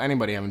care about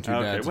anybody having 2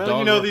 dads.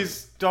 Well,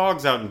 these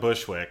dogs out in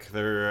Bushwick,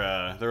 they're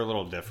a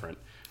little different.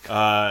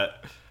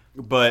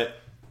 But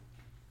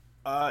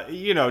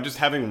just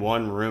having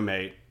one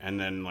roommate and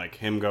then like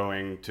him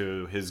going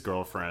to his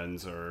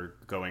girlfriend's or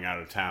going out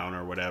of town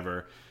or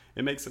whatever,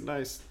 it makes it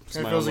nice.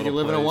 It feels like you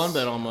live in a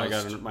 1-bed almost.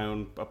 I got my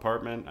own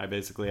apartment. I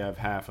basically have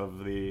half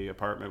of the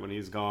apartment when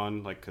he's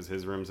gone, like because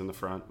his room's in the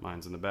front,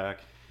 mine's in the back.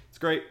 It's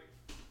great.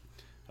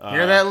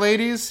 Hear that,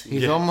 ladies?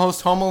 He's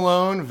almost home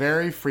alone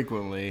very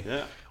frequently.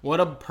 Yeah. What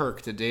a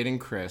perk to dating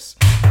Chris.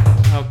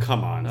 Oh,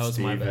 come on,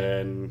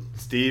 Steven.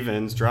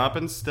 Steven's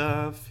dropping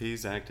stuff.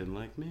 He's acting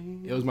like me.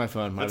 It was my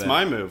phone. That's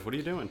my move. What are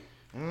you doing?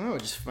 I don't know.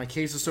 Just my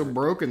case is so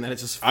broken that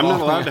it's just I'm not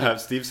allowed to have.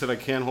 Steve said I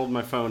can't hold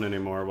my phone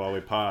anymore while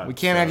we pod. We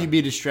can't have you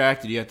be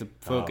distracted. You have to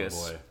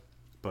focus. Oh,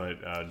 boy.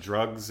 But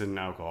drugs and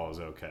alcohol is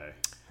okay.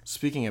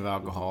 Speaking of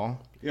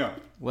alcohol, yeah,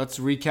 let's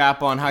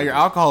recap on how your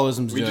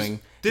alcoholism's doing.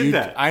 Did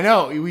that? I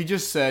know. We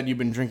just said you've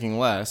been drinking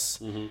less.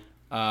 Mm-hmm.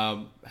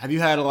 Have you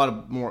had a lot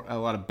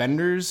of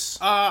benders?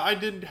 I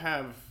did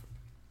have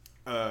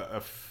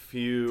a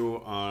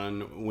few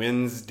on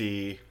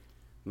Wednesday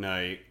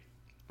night.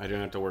 I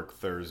didn't have to work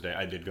Thursday.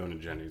 I did go to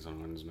Jenny's on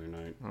Wednesday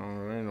night. I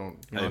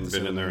haven't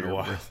been in there in a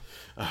while.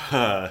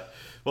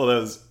 Well, that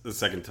was the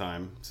second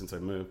time since I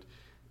moved.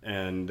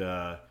 And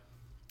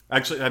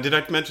actually, did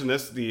I mention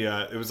this?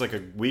 It was like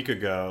a week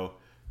ago.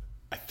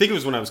 I think it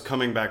was when I was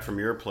coming back from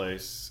your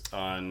place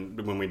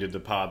when we did the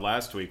pod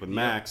last week with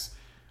Max.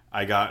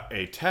 I got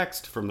a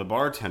text from the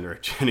bartender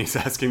at Jenny's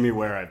asking me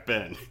where I've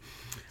been.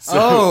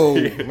 So,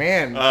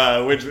 man.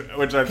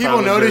 Which I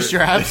people notice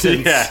your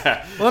absence.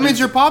 Yeah. Well, that means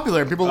you're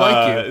popular and people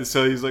like you.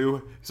 So he's like,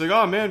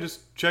 oh man,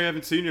 just check. I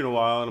haven't seen you in a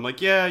while. And I'm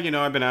like, yeah,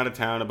 I've been out of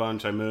town a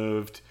bunch. I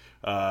moved.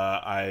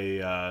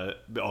 I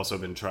also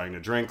been trying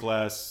to drink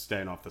less,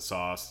 staying off the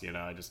sauce.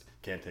 I just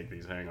can't take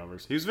these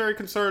hangovers. He was very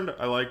concerned.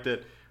 I liked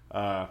it.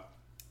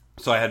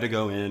 So I had to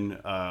go in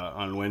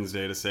on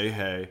Wednesday to say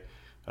hey,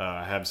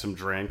 have some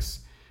drinks,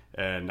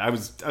 and I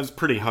was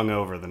pretty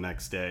hungover the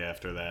next day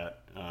after that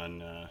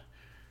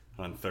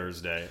on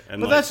Thursday.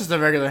 But that's just a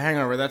regular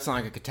hangover. That's not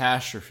like a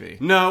catastrophe.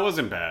 No, it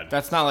wasn't bad.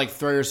 That's not like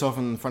throw yourself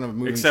in front of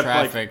moving Except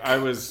traffic. Like I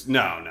was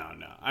no.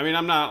 I mean,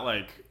 I'm not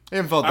like you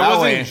haven't felt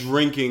that way. I wasn't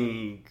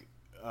drinking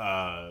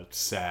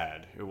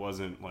sad. It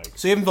wasn't like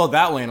so you haven't felt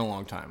that way in a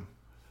long time.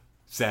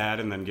 Sad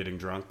and then getting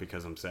drunk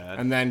because I'm sad,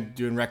 and then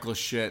doing reckless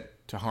shit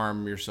to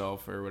harm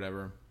yourself or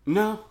whatever.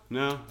 No.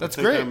 That's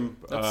great.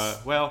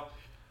 Well,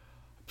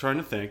 I'm trying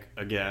to think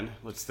again.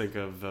 Let's think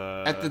of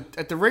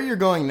at the rate you're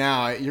going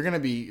now, you're gonna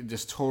be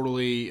just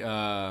totally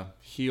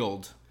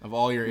healed of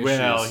all your issues.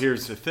 Well,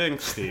 here's the thing,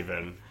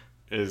 Steven.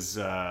 Is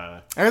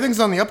everything's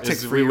on the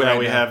uptick for you right now.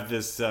 We have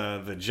this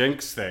the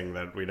jinx thing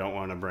that we don't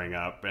want to bring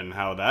up and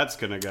how that's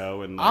gonna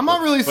go. And I'm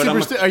not really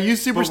superstitious. Are you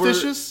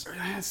superstitious?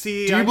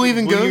 See, do you believe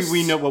in ghosts?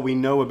 We know what we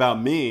know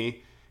about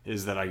me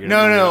is that I get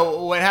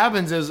no. What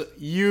happens is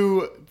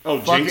you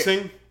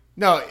jinxing.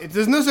 No,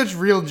 there's no such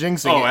real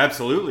jinxing. Oh,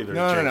 absolutely. There's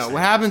jinxing. No.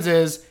 What happens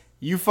is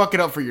you fuck it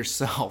up for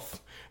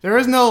yourself. There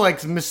is no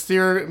like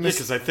mysterious.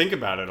 Because I think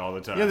about it all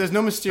the time. Yeah, there's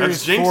no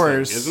mysterious That's jinxing,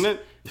 force, isn't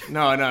it?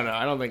 No.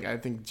 I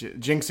think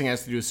jinxing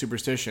has to do with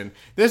superstition.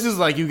 This is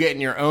like you get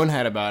in your own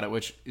head about it,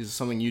 which is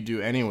something you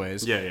do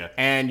anyways. Yeah.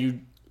 And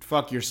you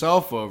fuck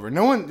yourself over. I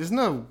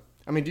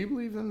mean, do you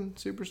believe in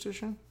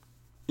superstition?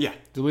 Yeah.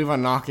 Do you believe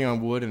on knocking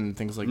on wood and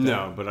things like that?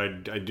 No, but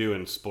I do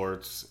in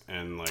sports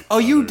and like. Oh,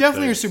 you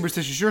definitely are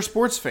superstitious. You're a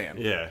sports fan.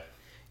 Yeah.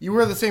 You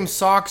wear the same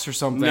socks or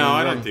something. No,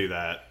 I don't do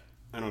that.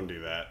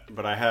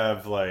 But I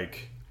have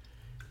like,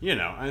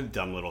 I've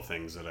done little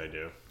things that I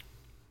do.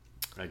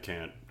 I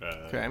can't.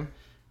 Okay.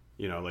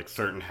 Like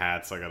certain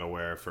hats I gotta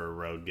wear for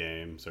road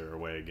games or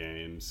away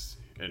games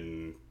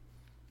and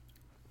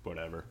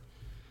whatever.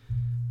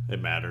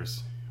 It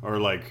matters. Or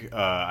like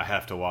I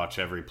have to watch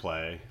every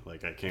play.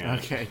 Like I can't.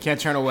 Okay, can't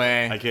turn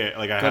away. I can't.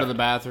 Like go to the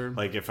bathroom.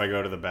 Like if I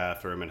go to the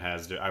bathroom,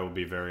 I will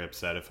be very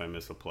upset if I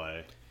miss a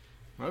play.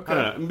 Okay. I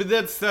don't know. But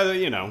that's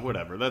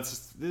whatever.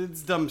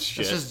 It's dumb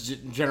shit. It's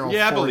just general.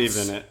 Yeah, I believe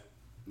in it.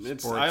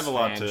 I have a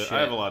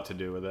lot to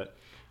do with it.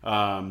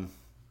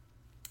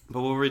 But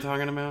what were we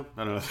talking about?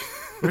 I don't know.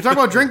 We were talking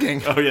about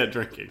drinking. Oh yeah,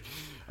 drinking.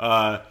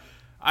 I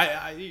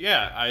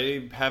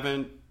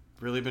haven't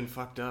really been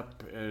fucked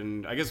up,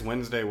 and I guess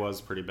Wednesday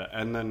was pretty bad.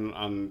 And then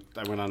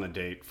I went on a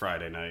date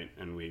Friday night,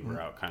 and we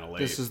were out kind of late.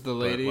 This is the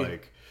lady. But,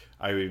 like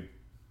I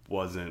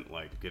wasn't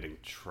like getting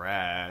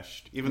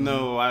trashed, even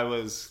though I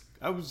was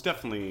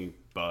definitely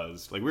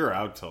buzzed. Like we were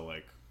out till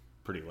like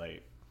pretty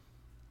late.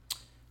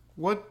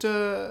 What?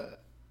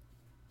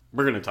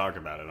 We're going to talk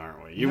about it,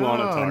 aren't we? You want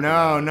to talk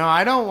about it? No,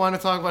 I don't want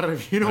to talk about it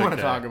if you don't want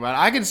to talk about it.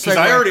 I can say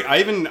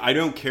I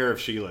don't care if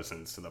she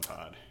listens to the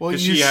pod. Well,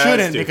 you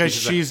shouldn't because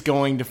she's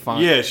going to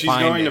find it. Yeah, she's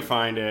going to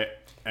find it.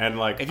 And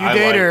like, if you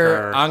date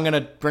her, I'm going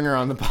to bring her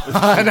on the pod.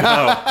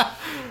 I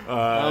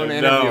want to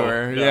interview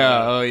her.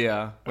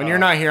 Yeah. When you're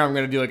not here, I'm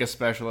going to do like a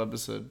special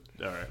episode.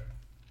 All right.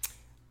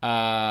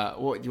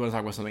 What, you want to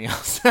talk about something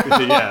else?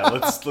 Yeah,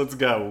 let's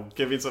go.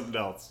 Give me something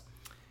else.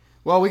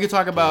 Well, we could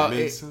talk about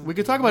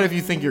if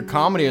you think your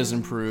comedy has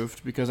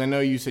improved, because I know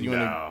you said you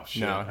want to.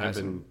 No, it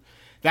hasn't.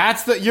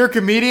 You're a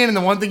comedian, and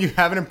the one thing you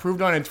haven't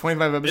improved on in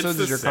 25 episodes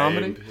is your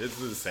comedy. It's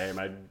the same.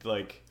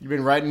 You've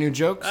been writing new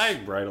jokes. I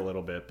write a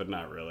little bit, but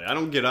not really. I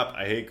don't get up.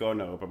 I hate going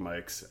to open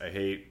mics. I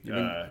hate.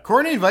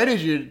 Courtney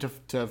invited you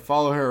to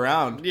follow her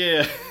around.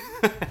 Yeah,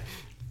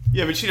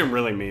 yeah, but she didn't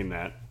really mean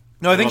that.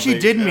 No, I think she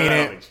did mean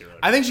it.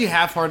 I think she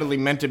half-heartedly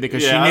meant it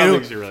because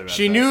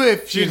she knew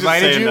if she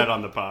invited you, that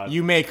on the pod.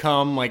 You may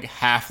come like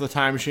half the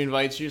time she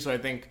invites you. So I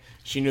think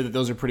she knew that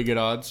those are pretty good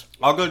odds.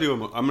 I'm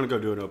gonna go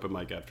do an open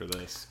mic after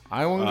this.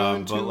 I won't go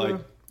into.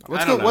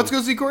 Let's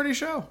go see Courtney's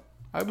show.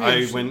 I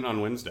went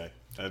on Wednesday.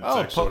 That's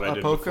actually what I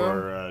did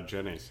before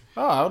Jenny's.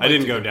 Oh, I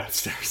didn't go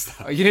downstairs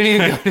though. You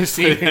didn't even go to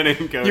see.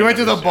 You went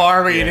to the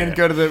bar, but you didn't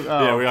go to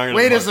the.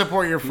 Way to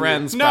support your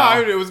friends. No,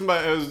 it was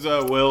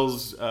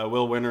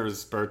Will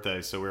Winter's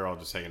birthday, so we were all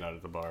just hanging out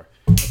at the bar.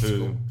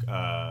 Who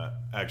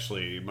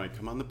actually might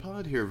come on the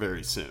pod here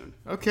very soon.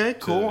 Okay,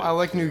 cool. I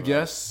like new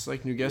guests.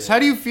 Yeah. How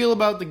do you feel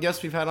about the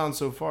guests we've had on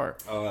so far?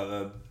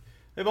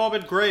 They've all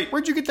been great.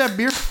 Where'd you get that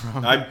beer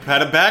from? I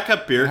had a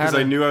backup beer because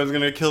I knew I was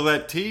going to kill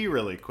that tea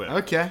really quick.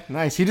 Okay,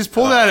 nice. He just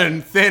pulled that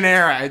in thin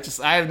air. I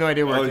have no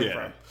idea where it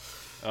came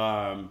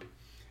from.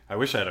 I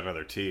wish I had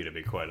another tea, to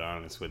be quite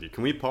honest with you.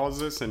 Can we pause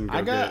this and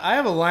go I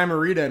have a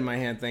Limerita in my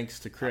hand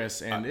thanks to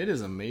Chris, and it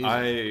is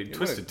amazing.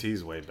 Twisted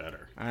Tea's way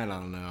better. I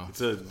don't know.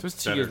 Twisted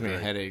Tea gives me a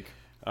headache.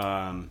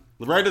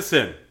 Write us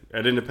in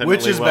at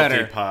Independently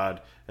Wealthy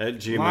Pod at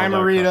gmail.com.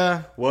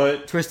 Limerita,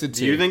 what Twisted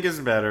Tea do you think is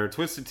better,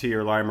 Twisted Tea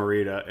or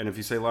Limerita? And if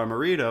you say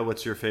Limerita,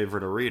 what's your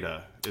favorite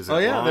Arita? Is it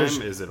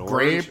lime? Is it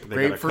orange?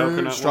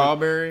 Grapefruit,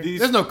 strawberry.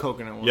 There's no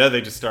coconut one. Yeah,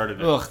 they just started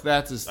it. Ugh,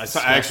 that's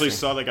disgusting. I actually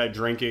saw the guy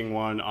drinking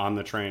one on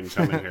the train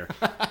coming here.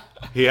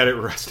 He had it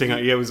resting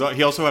on.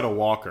 He also had a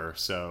walker,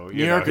 so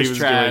New York he was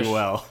trash. doing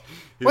well.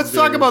 Let's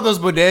talk about those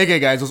bodega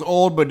guys, those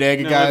old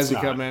bodega guys who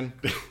come in.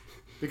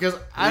 Because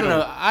I don't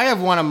know, I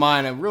have one of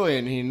mine,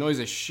 and he annoys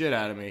the shit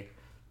out of me.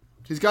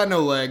 He's got no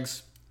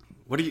legs.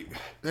 What do you?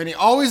 And he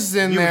always is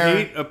in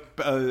there.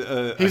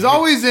 He's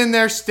always in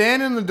there,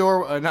 standing in the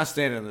door. Not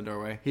standing in the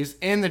doorway. He's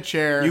in the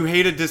chair. You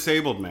hate a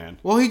disabled man.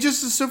 Well, he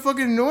just is so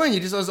fucking annoying. He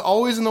just is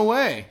always in the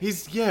way.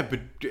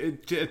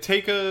 But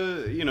take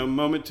a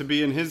moment to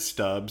be in his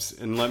stubs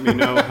and let me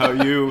know how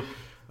you.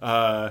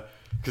 Because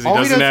he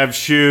doesn't have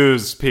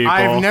shoes, people.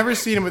 I've never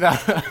seen him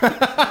without.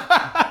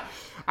 That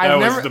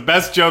was the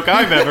best joke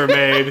I've ever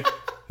made.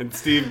 And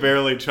Steve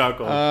barely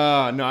chuckled.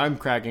 No, I'm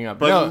cracking up.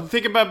 But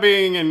think about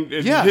being in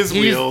his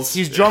wheels.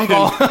 He's drunk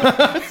all.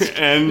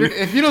 And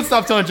if you don't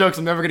stop telling jokes,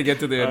 I'm never gonna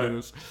get to the end of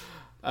this.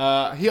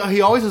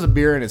 He always has a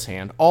beer in his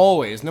hand.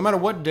 Always, no matter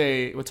what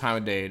time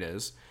of day it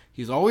is.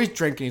 He's always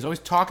drinking. He's always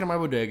talking to my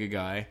bodega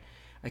guy.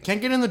 I can't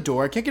get in the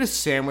door. I can't get a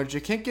sandwich. I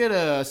can't get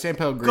a San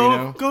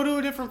Pellegrino. Go to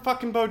a different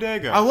fucking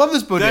bodega. I love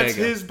this bodega. That's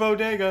his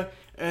bodega.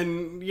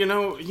 And,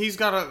 he's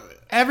got a...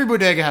 Every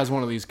bodega has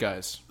one of these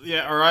guys.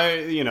 Yeah, or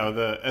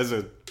as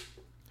a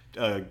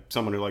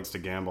someone who likes to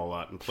gamble a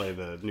lot and play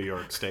the New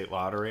York State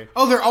Lottery.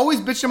 Oh, they're always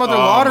bitching about their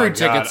lottery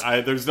tickets.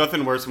 There's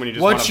nothing worse when you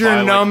just What's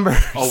your number?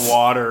 A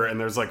water and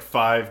there's like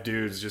 5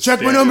 dudes just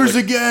check my numbers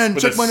again.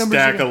 Check my numbers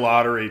again. Stack of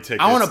lottery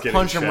tickets. I want to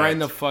punch him right in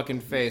the fucking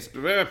face.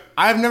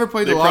 I've never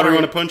played the lottery. They probably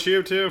want to punch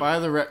you too.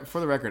 For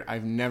the record,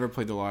 I've never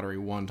played the lottery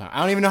one time.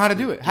 I don't even know how to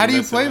do it. How do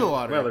you play the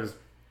lottery? Well, there's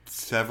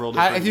several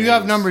different If you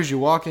have numbers, you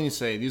walk in, you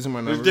say, these are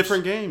my numbers. There's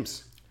different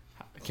games.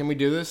 Can we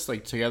do this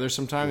together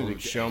sometime? Like,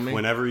 show me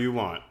whenever you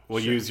want.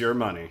 We'll use your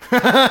money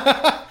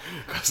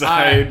because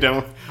I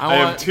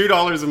have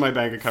 $2 in my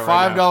bank account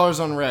right now. $5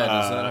 on red.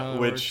 Is that how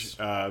which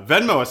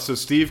Venmo us so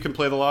Steve can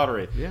play the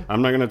lottery. Yeah.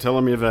 I'm not going to tell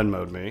him you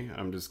Venmo'd me.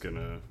 I'm just going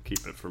to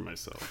keep it for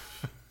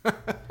myself.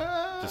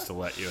 Just to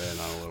let you in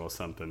on a little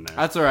something there.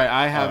 That's all right.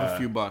 I have a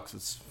few bucks.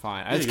 It's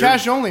fine. It's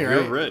cash only, right?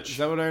 You're rich. Is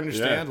that what I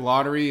understand? Yeah.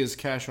 Lottery is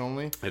cash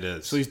only? It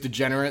is. So these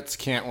degenerates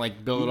can't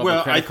build up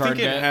a credit card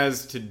debt? Well, I think it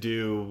has to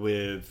do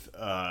with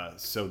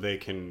so they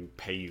can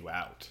pay you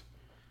out.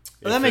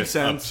 Well, that makes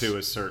sense. Up to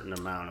a certain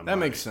amount of money. That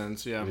makes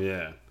sense, yeah.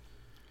 Yeah.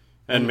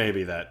 And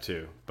maybe that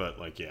too. But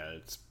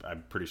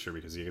I'm pretty sure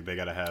because they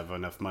got to have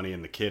enough money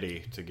in the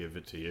kitty to give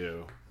it to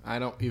you. I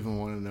don't even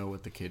want to know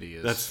what the kitty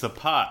is. That's the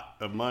pot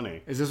of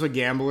money. Is this what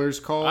gamblers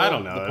call it? I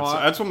don't know.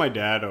 That's what my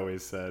dad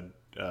always said.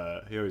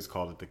 He always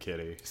called it the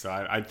kitty. So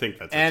I think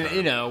that's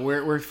a term.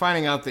 We're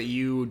finding out that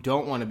you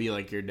don't want to be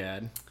like your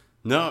dad.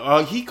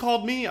 No, he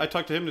called me. I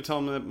talked to him to tell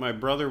him that my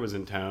brother was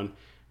in town.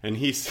 And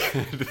he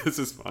said, this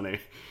is funny.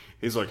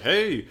 He's like,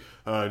 hey,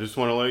 I just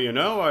want to let you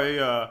know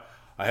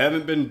I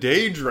haven't been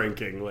day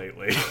drinking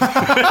lately.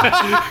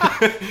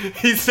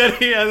 He said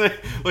he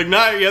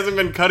hasn't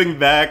been cutting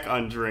back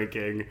on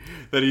drinking.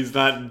 That he's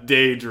not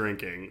day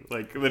drinking.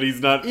 That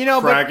he's not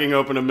cracking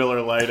open a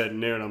Miller Lite at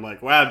noon. I'm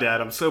like, wow, Dad,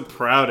 I'm so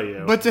proud of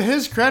you. But to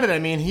his credit,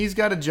 he's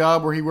got a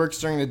job where he works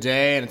during the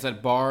day and it's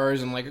at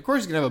bars and of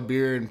course he's gonna have a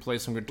beer and play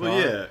some guitar. Well,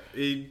 yeah.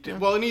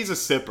 And he's a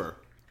sipper.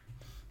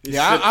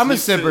 I'm a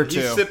sipper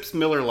too. He sips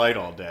Miller Lite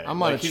all day. I'm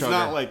not a he's chugger.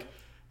 not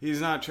He's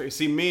not.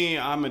 See, me,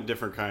 I'm a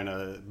different kind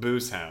of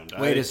booze hound.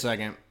 Wait a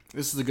second.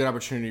 This is a good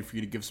opportunity for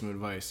you to give some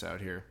advice out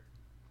here.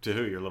 To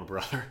who? Your little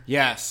brother?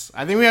 Yes,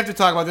 I think we have to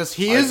talk about this.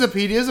 He is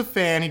a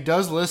fan. He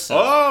does listen.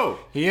 Oh,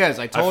 he is.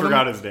 I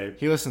forgot his name.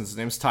 He listens. His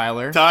name's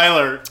Tyler.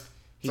 Tyler.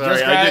 He Sorry,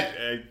 just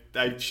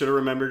I should have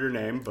remembered your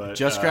name, but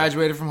just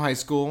graduated from high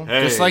school,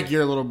 hey. just like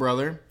your little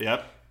brother.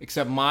 Yep.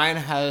 Except mine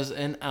has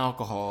an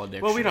alcohol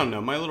addiction. Well, we don't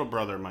know. My little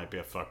brother might be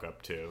a fuck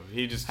up too.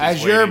 He just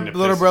has your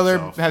little brother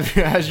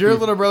has your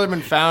little brother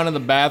been found in the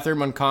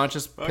bathroom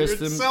unconscious, pissed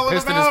in his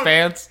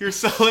pants? You're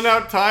selling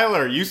out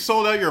Tyler. You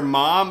sold out your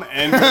mom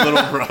and your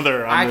little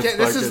brother.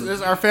 This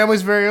is our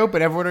family's very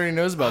open. Everyone already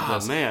knows about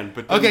this. Oh man!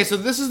 But okay, so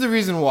this is the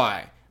reason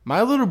why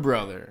my little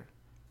brother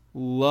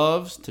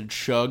loves to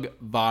chug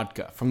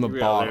vodka from the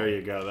bottle. There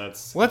you go.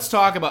 That's. Let's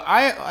talk about.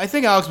 I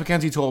think Alex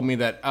McKenzie told me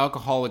that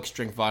alcoholics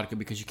drink vodka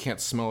because you can't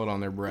smell it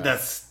on their breath.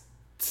 That's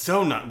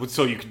so not.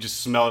 So you can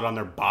just smell it on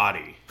their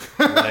body.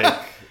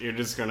 Like you're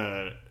just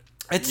gonna.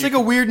 It's like a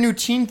weird new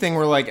teen thing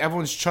where like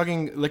everyone's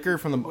chugging liquor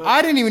from the.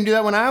 I didn't even do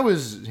that when I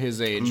was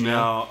his age.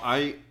 No,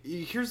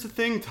 Here's the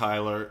thing,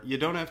 Tyler. You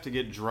don't have to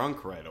get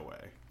drunk right away.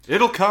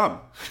 It'll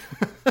come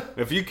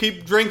if you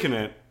keep drinking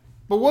it.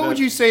 But what would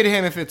you say to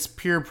him if it's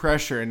peer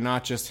pressure and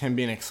not just him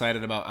being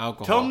excited about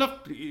alcohol? Tell him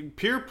to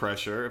peer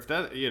pressure. If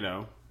that,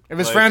 if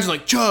his friends are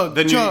like chug,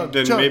 then chug,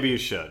 maybe you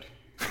should.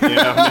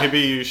 Maybe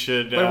you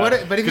should.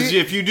 But because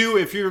if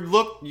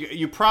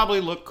you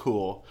probably look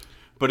cool.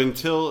 But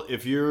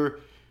if you're,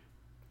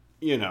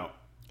 you're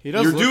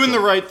doing the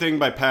right thing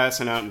by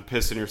passing out and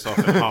pissing yourself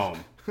at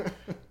home.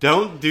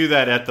 Don't do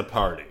that at the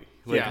party.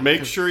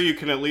 Make sure you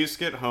can at least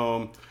get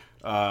home.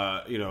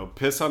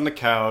 Piss on the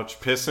couch,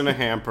 piss in a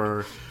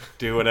hamper.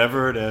 Do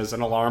whatever it is,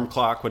 an alarm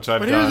clock, which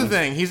I've done. But here's the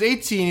thing. He's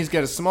 18. He's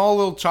got a small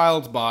little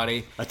child's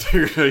body. I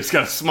tell you, he's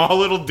got a small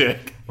little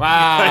dick. Wow.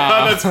 I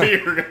thought that's what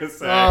you were going to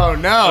say. Oh,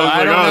 no.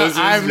 I don't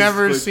know. I've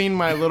never seen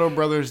my little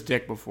brother's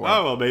dick before.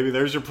 Oh, well, maybe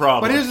there's your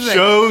problem. But here's the thing.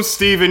 Show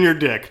Steven your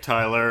dick,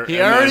 Tyler. He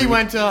already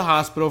went to the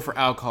hospital for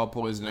alcohol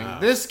poisoning.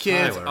 This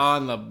kid's Tyler.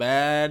 on the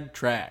bad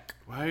track.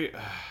 Why?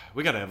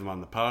 We got to have him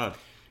on the pod.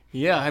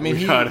 Yeah, I mean,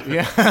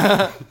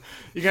 yeah.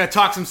 You're going to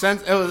talk some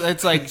sense?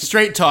 It's like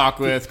straight talk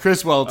with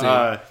Chris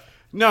Welty.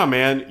 No,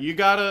 man, you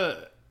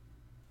gotta,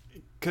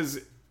 because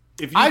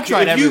if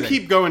you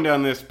keep going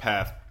down this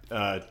path,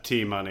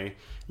 T-Money,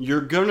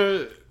 you're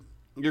gonna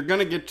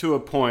get to a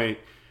point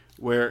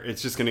where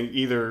it's just gonna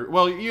either,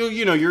 well,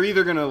 you're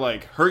either gonna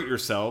like hurt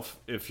yourself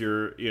if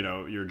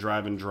you're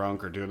driving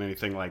drunk or doing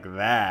anything like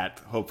that.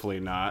 Hopefully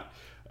not,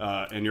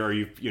 and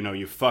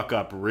you fuck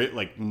up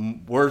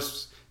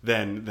worse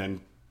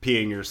than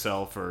peeing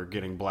yourself or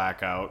getting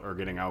blackout or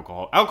getting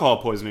alcohol.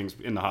 Alcohol poisoning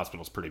in the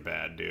hospital is pretty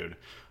bad, dude.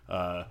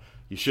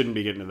 You shouldn't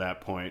be getting to that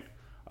point.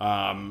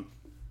 But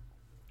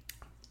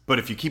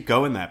if you keep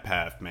going that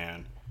path,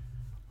 man,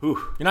 you're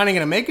not even going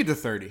to make it to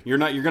 30. You're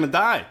going to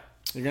die.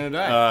 You're going to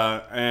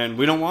die. And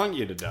we don't want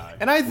you to die.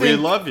 And I think we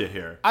love you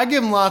here. I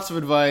give him lots of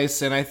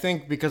advice, and I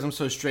think because I'm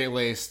so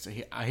straight-laced,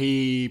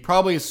 he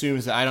probably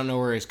assumes that I don't know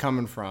where he's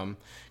coming from.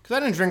 Because I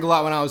didn't drink a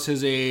lot when I was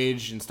his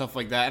age and stuff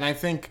like that. And I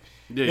think...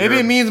 Yeah, maybe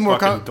it means more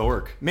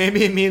dork.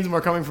 Maybe it means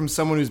more coming from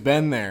someone who's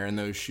been there in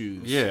those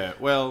shoes. Yeah,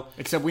 well,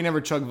 except we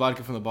never chug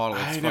vodka from the bottle.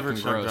 It's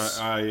fucking gross.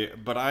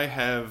 But I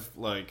have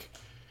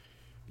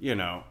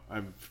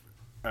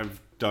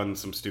I've done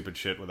some stupid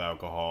shit with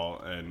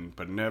alcohol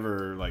but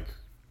never like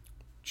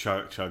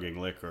chugging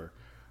liquor.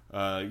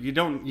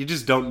 You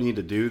just don't need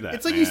to do that.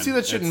 It's like you see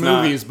that shit in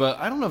movies, but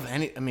I don't know if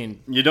any. I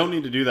mean, you don't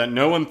need to do that.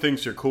 No one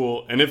thinks you're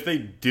cool, and if they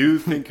do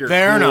think you're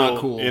they're not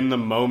cool in the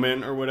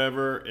moment or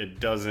whatever, it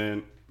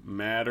doesn't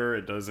matter.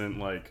 It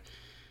doesn't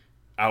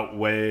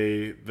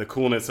outweigh the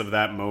coolness of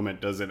that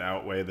moment. Doesn't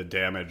outweigh the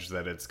damage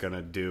that it's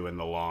gonna do in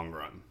the long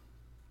run.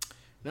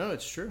 No,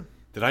 it's true.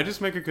 Did I just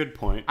make a good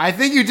point? I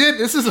think you did.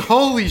 This is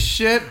holy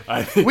shit.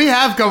 We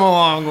have come a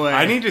long way.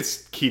 I need to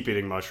keep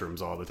eating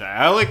mushrooms all the time.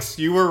 Alex,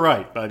 you were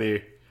right,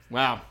 buddy.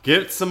 Wow.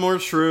 Get some more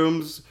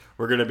shrooms.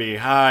 We're gonna be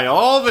high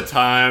all the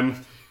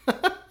time.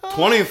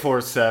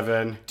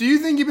 24/7. Do you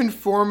think you've been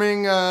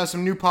forming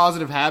some new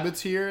positive habits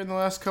here in the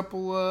last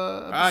couple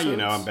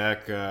episodes? I'm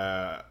back.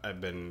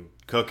 I've been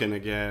cooking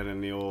again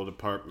in the old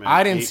apartment.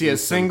 I didn't see a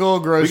single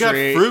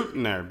grocery. We got fruit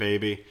in there,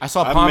 baby. I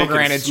saw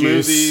pomegranate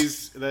juice.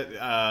 Smoothies.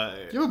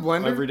 That, you have a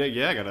blender? Every day.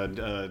 Yeah, I got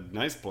a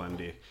nice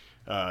blendy.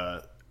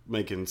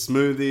 Making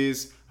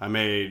smoothies. I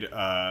made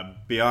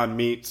Beyond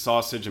Meat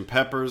sausage and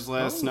peppers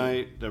last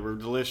night that were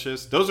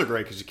delicious. Those are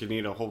great because you can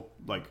eat a whole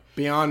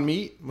Beyond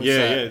Meat. What's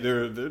that?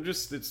 Yeah. They're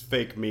just it's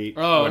fake meat,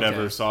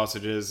 whatever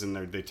sausages, and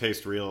they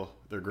taste real.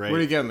 They're great. Where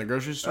do you get them? The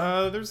grocery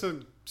store? There's a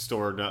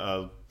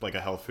store like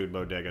a health food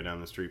bodega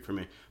down the street from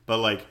me,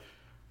 but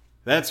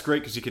that's great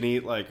because you can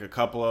eat a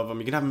couple of them.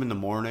 You can have them in the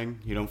morning.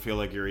 You don't feel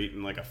like you're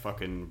eating a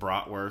fucking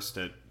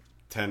bratwurst at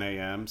 10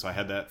 a.m. So I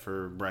had that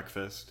for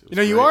breakfast.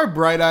 You are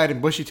bright-eyed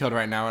and bushy-tailed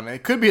right now, and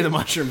it could be the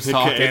mushrooms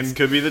talking. It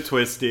could be the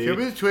twisty. Could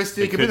be the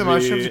twisty. It could be the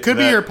mushrooms. It could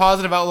be your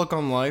positive outlook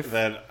on life.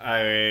 That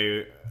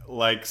I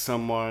like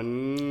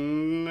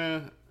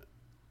someone.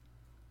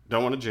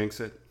 Don't want to jinx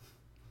it.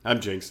 I'm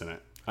jinxing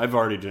it. I've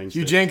already jinxed it.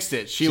 You jinxed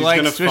it. She's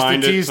likes Twisted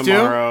find Teas it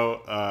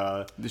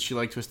tomorrow. too? Does she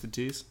like Twisted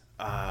Teas?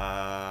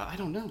 I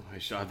don't know.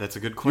 That's a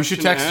good question.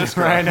 You should text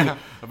her right now.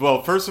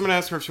 Well, first I'm going to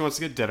ask her if she wants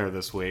to get dinner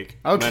this week.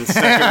 Okay. And then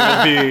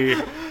second will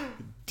be,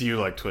 do you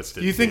like Twisted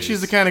Teas? Do you think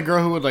she's the kind of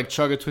girl who would like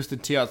chug a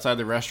Twisted Tea outside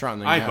the restaurant?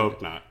 And then I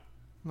hope not.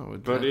 No,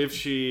 but if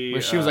she...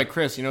 But she was like,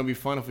 Chris, it'd be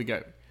fun if we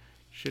got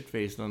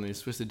shit-faced on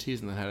these Twisted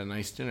Teas and then had a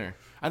nice dinner.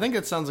 I think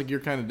that sounds like your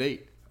kind of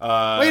date.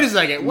 Wait a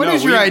second. What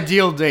is your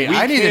ideal date?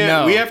 I need to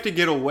know. We have to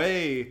get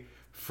away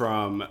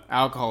from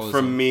alcoholism.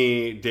 From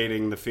me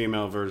dating the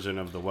female version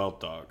of the Welt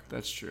Dog.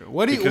 That's true.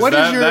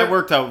 That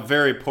worked out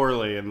very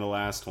poorly in the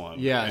last one.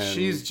 Yeah,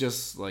 she's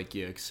just like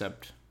you,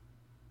 except...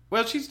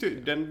 Well, she's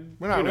doing...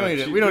 We don't need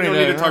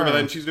to talk about that.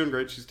 And she's doing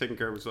great. She's taking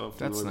care of herself.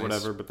 That's nice.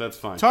 Whatever, but that's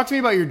fine. Talk to me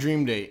about your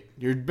dream date.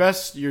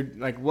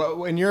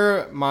 What in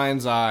your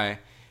mind's eye,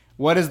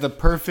 what is the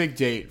perfect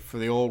date for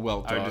the old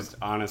Welt Dog? I just,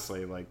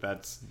 honestly, like,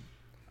 that's...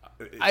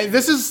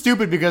 this is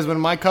stupid because when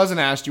my cousin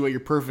asked you what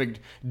your perfect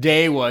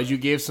day was, you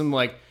gave some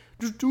like,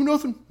 just do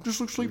nothing, just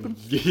like sleeping.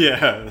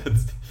 Yeah,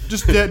 that's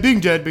just being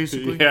dead,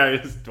 basically. Yeah, I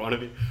just want to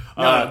be.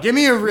 No, give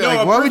me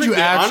what would you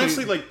actually?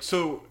 Honestly, like,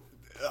 so,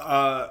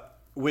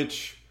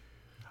 which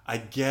I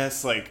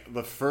guess like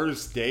the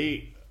first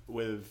date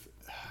with.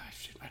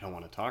 I don't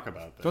want to talk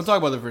about this. Don't talk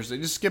about the first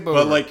date. Just skip over.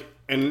 But like,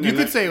 and you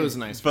could say it was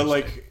nice. But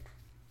like,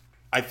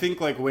 I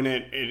think like when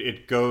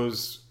it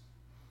goes.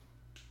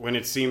 When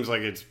it seems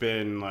like it's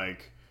been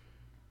like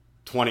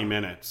 20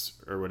 minutes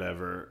or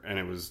whatever, and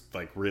it was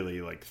like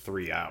really like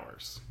 3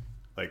 hours,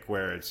 like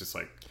where it's just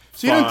like.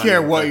 So you don't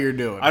care what you're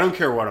doing. I don't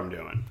care what I'm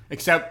doing,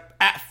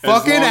 except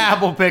fucking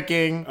apple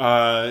picking.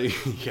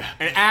 Yeah,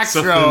 and axe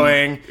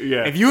throwing.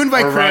 Yeah, if you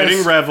invite or Chris,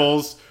 riding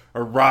revels.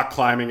 Or rock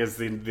climbing is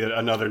the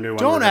another new one.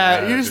 Don't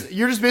add.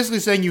 You're just basically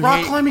saying you hate...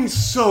 Rock climbing's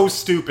so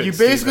stupid. You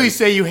basically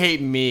say you hate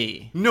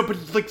me. No,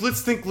 but like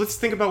let's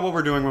think about what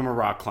we're doing when we're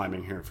rock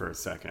climbing here for a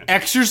second.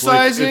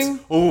 Exercising?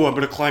 Like, I'm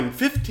gonna climb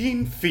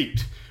 15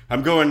 feet.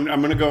 I'm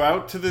gonna go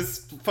out to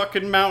this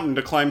fucking mountain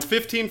to climb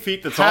 15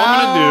 feet. That's all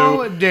I'm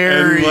gonna do. How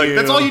dare you?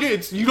 That's all you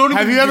do. You don't even.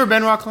 Have you ever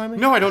been rock climbing?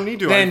 No, I don't need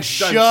to. Then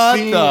shut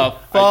the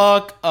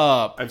fuck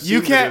up. I've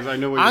seen can't. Videos. I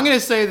know. I'm gonna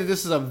say that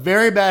this is a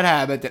very bad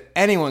habit that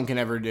anyone can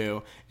ever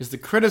do, is to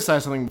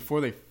criticize something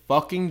before they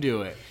fucking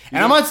do it.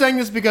 And I'm not saying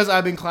this because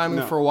I've been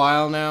climbing for a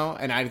while now,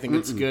 and I think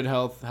it's good,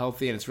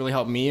 healthy, and it's really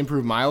helped me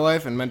improve my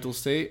life and mental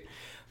state.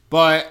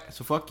 But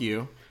so fuck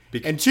you.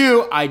 And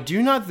two, I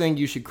do not think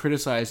you should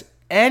criticize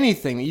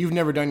anything that you've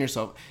never done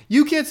yourself.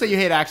 You can't say you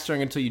hate axe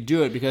throwing until you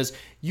do it because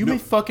you may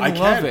fucking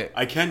love it.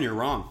 I can. You're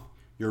wrong.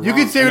 You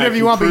can say whatever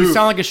you want, but you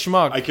sound like a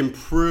schmuck. I can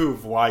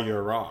prove why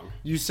you're wrong.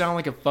 You sound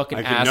like a fucking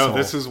asshole. No,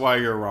 this is why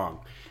you're wrong.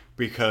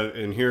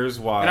 And here's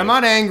why. And I'm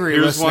not angry.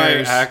 Here's why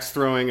axe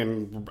throwing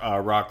and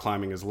rock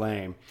climbing is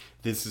lame.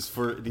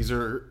 These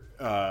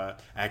are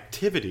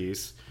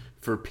activities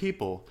for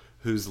people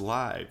whose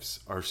lives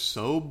are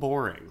so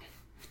boring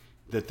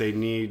that they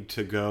need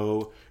to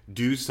go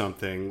do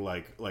something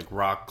like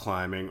rock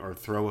climbing or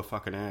throw a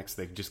fucking axe.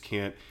 They just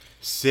can't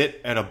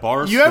sit at a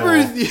bar stool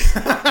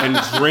and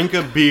drink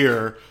a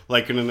beer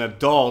like an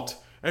adult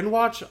and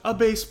watch a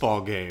baseball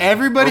game.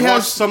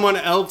 Watch someone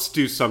else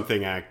do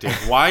something active.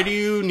 Why do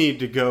you need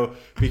to go?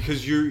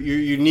 Because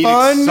you need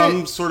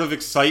some sort of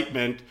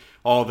excitement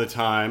all the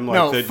time.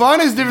 Like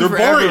fun is different. They're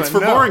boring. Everyone. It's for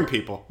boring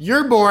people.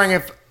 You're boring.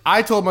 If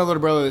I told my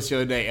little brother this the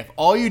other day, if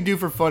all you do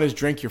for fun is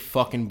drink, you're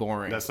fucking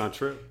boring. That's not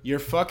true. You're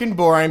fucking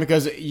boring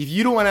because if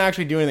you don't want to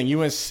actually do anything, you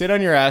want to sit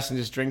on your ass and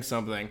just drink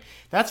something.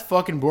 That's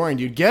fucking boring,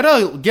 dude. Get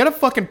a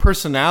fucking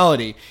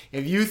personality.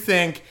 If you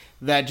think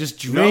that just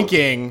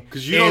drinking,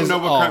 because you don't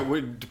know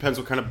it depends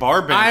what kind of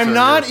bar bands. I'm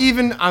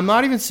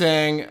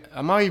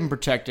not even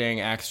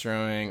protecting axe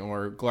throwing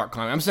or rock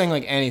climbing. I'm saying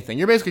like anything.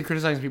 You're basically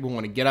criticizing people who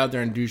want to get out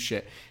there and do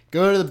shit.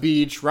 Go to the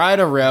beach,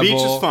 ride a revel.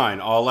 Beach is fine.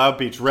 All out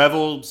beach.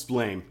 Revel's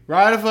lame.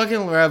 Ride a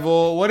fucking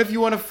revel. What if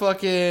you want to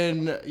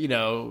fucking,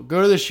 go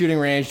to the shooting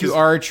range, do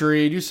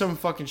archery, do some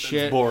fucking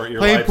shit. Boring.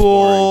 Play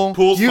pool. Boring.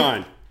 Pool's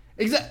fine.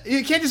 Exactly.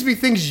 It can't just be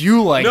things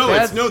you like.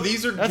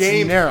 These are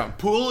games. Narrow.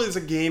 Pool is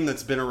a game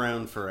that's been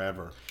around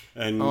forever.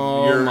 And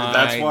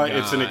that's why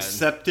it's an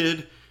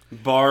accepted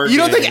bar game. You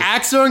don't think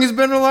axe throwing has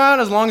been around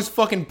as long as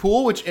fucking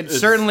pool, which it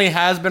certainly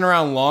has been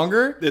around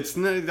longer? I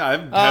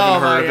haven't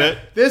heard of it.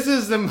 This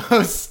is the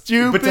most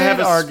stupid But to have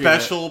a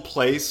argument. special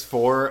place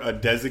for a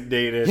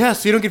designated... Yeah,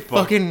 so you don't get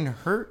fucking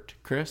hurt,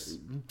 Chris.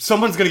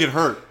 Someone's going to get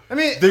hurt. I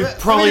mean, they've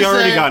probably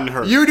already gotten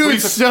hurt. You're doing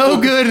so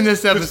good in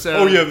this episode.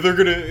 Oh yeah,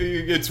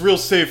 it's real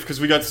safe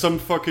because we got some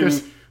fucking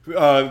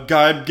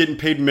guy getting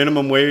paid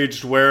minimum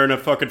wage wearing a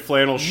fucking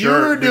flannel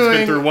shirt. He's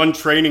been through one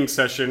training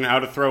session how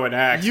to throw an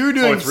axe. You're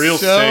doing it's real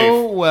so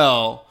safe.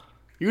 well.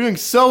 You're doing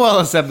so well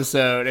this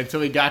episode until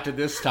we got to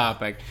this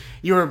topic.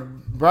 You were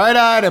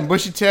bright-eyed and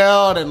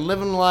bushy-tailed and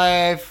living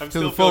life to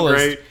the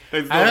fullest.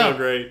 I still feel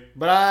great.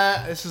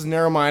 But this is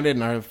narrow-minded,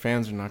 and our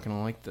fans are not going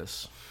to like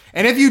this.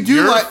 And if you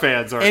do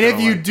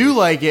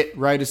like it,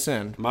 write us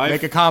in.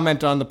 Make a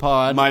comment on the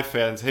pod. My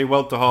fans, hey,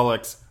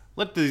 Weltaholics,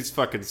 let these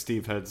fucking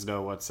Steve heads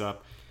know what's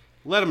up.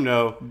 Let them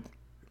know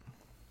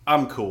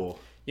I'm cool.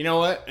 You know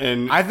what?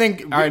 And I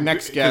think our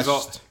next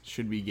guest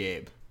should be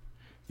Gabe,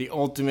 the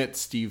ultimate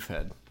Steve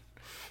head.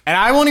 And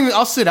I won't even.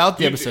 I'll sit out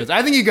the episodes.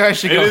 I think you guys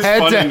should go head to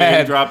head. It is fun to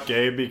name drop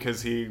Gabe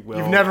because he will.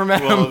 You've never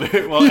met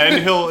him. Well,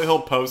 and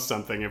he'll post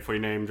something if we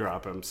name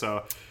drop him.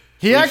 So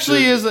he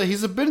actually is.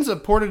 He's been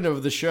supportive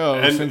of the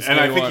show since. And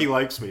I think he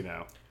likes me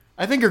now.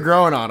 I think you're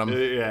growing on him.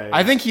 Yeah.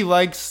 I think he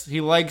likes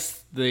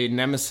the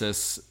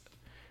Nemesis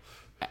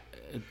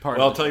part.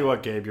 Well, I'll tell you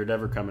what, Gabe, you're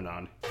never coming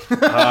on.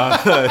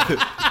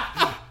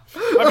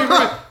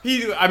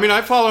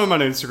 I follow him on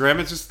Instagram.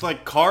 It's just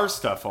like car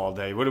stuff all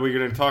day. What are we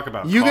going to talk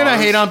about? You gonna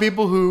hate on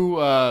people who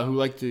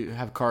like to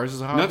have cars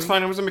as a hobby? No, that's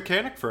fine. I was a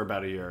mechanic for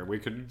about a year.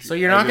 So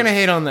you're not gonna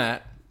hate on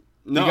that.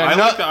 No, I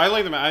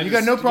like them. You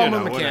got no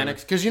problem with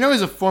mechanics because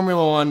he's a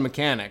Formula One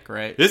mechanic,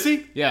 right? Is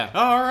he? Yeah. Oh,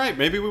 all right.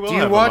 Maybe we will. Do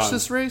you watch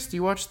this race? Do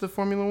you watch the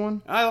Formula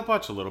One? I'll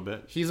watch a little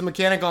bit. He's a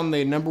mechanic on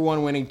the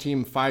 #1 winning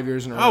team 5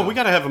 years in a row. Oh, we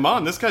got to have him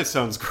on. This guy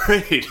sounds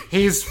great.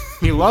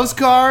 He loves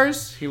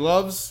cars. He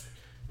loves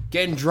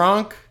getting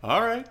drunk.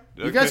 All right.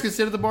 Okay. You guys could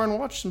sit at the bar and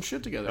watch some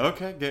shit together.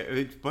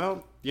 Okay.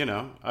 Well,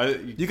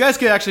 you guys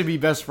could actually be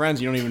best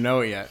friends. You don't even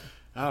know it yet.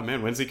 Oh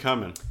man, when's he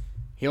coming?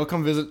 He'll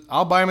come visit.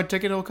 I'll buy him a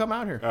ticket. He'll come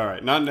out here. All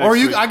right, not next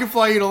week. I can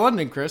fly you to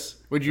London, Chris.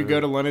 Would you go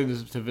to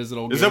London to visit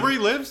old Gabe? Is that where he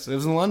lives? He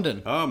lives in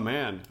London. Oh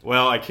man.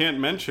 Well, I can't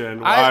mention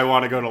why I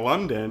want to go to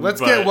London.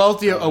 Let's get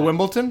wealthy a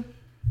Wimbledon.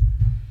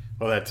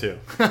 Well, that too.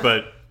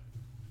 But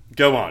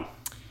go on.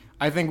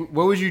 I think.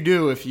 What would you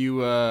do if you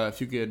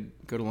could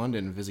go to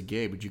London and visit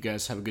Gabe? Would you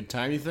guys have a good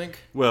time? You think?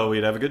 Well,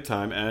 we'd have a good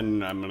time,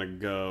 and I'm gonna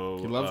go.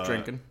 He loves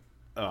drinking.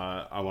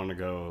 I want to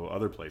go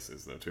other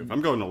places though too. If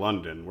I'm going to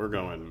London, we're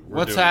going.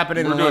 What's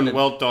happening in London? We're doing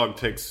Welt Dog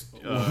takes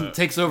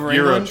over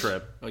Euro England?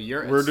 trip. Oh,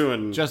 Europe. We're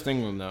doing just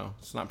England though.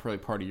 It's not really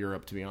part of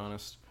Europe, to be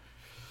honest.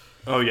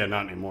 Oh yeah,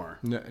 not anymore.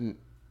 Not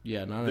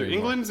anymore.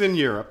 England's in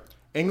Europe.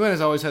 England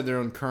has always had their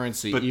own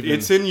currency. But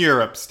it's in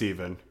Europe,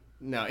 Stephen.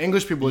 No,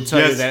 English people would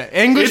tell you that.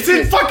 It's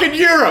in fucking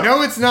Europe!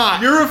 No, it's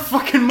not. You're a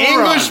fucking moron.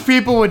 English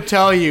people would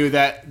tell you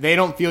that they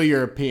don't feel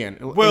European.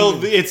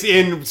 Well, it's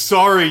in...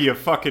 Sorry, you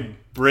fucking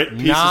Brit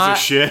pieces of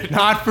shit.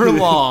 Not for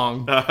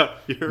long.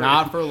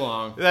 Not for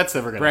long. That's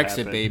never going to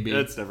happen. Brexit, baby.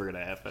 That's never going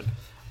to happen.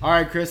 All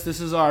right, Chris,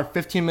 this is our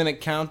 15-minute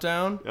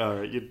countdown. All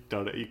right, you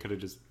could have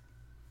just...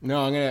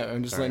 No,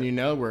 I'm just letting you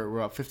know we're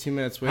about 15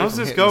 minutes away. How's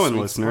this going,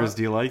 listeners?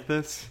 Do you like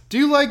this? Do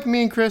you like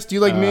me and Chris? Do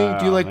you like me?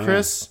 Do you like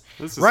Chris?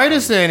 Write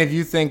us in if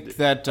you think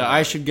that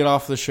I should get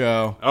off the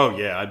show. Oh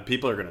yeah,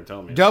 people are going to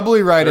tell me.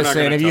 Doubly write us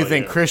in if you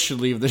think Chris should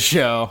leave the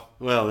show.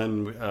 Well,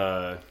 then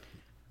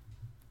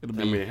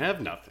we have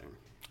nothing.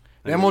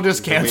 Then we'll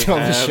just cancel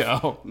the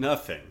show.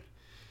 Nothing.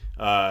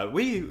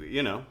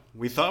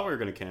 We thought we were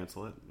going to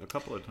cancel it a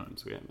couple of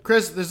times. We haven't.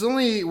 Chris, there's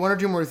only one or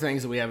two more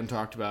things that we haven't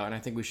talked about, and I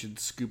think we should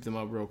scoop them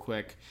up real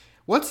quick.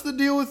 What's the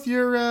deal with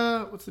your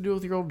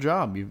old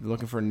job? You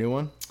looking for a new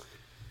one?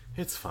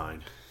 It's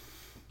fine.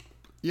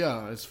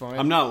 Yeah, it's fine.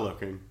 I'm not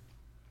looking.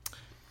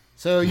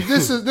 So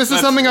this is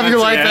something of your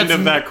life that's the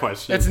end of that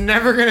question. That's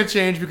never going to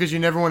change because you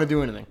never want to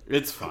do anything.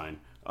 It's fine.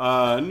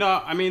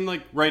 No, I mean,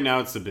 like right now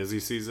it's the busy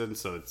season,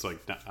 so it's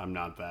like I'm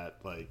not that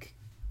like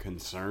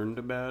concerned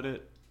about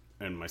it,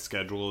 and my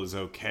schedule is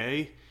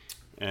okay,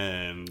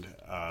 and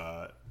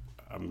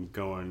I'm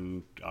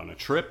going on a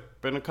trip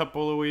in a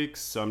couple of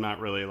weeks, so I'm not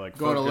really like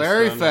going to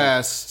Larry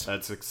Fest.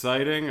 That's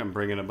exciting. I'm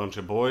bringing a bunch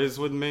of boys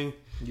with me.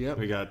 Yep.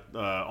 We got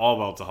all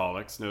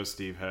Weltaholics, no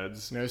Steve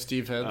Heads. No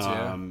Steve Heads,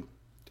 yeah.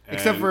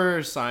 Except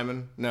for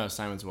Simon. No,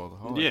 Simon's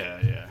Weltaholic.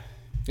 Yeah.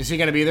 Is he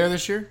going to be there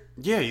this year?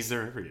 Yeah, he's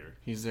there every year.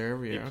 He's there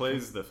every year. He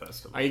plays the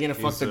festival. Are you going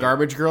to fuck the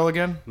garbage girl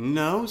again?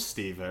 No,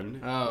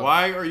 Steven. Oh.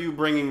 Why are you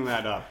bringing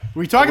that up?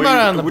 We talked about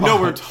it on the pod. No,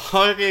 we're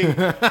talking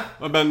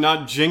about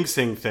not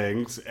jinxing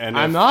things. And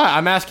I'm not.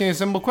 I'm asking a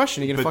simple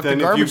question. Are you going to fuck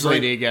the garbage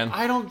lady again?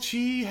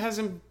 She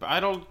hasn't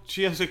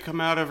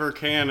come out of her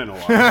can in a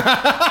while.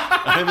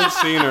 I haven't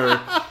seen her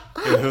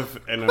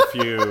in a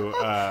few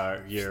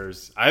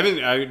years.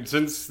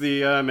 Since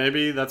the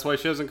maybe that's why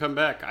she hasn't come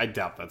back. I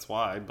doubt that's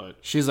why, but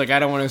she's like, I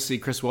don't want to see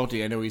Chris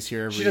Welty. I know he's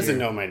here every year. She doesn't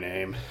know my name.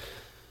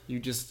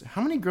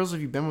 How many girls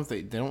have you been with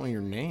that they don't know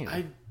your name?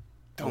 I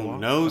don't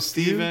know,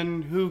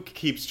 Steven. Who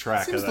keeps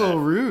track of that? Seems a little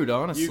rude,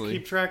 honestly. You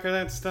keep track of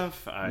that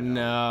stuff?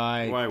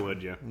 Why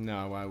would you?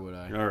 No, why would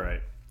I? All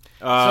right.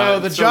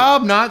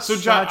 Job not so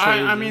job.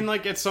 I mean,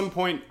 like at some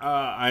point,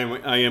 I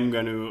am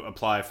going to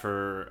apply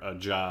for a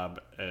job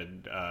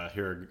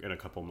here in a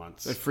couple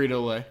months at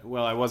Frito-Lay.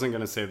 Well, I wasn't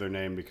going to say their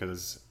name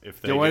because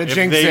if they don't want to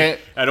jinx it,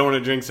 I don't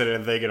want to jinx it.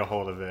 If they get a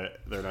hold of it,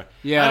 they're not.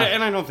 Yeah,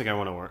 and I don't think I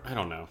want to work. I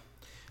don't know.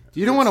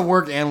 You don't want to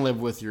work and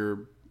live with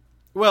your.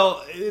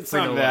 Well, it's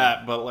not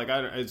that, but like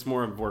it's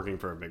more of working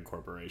for a big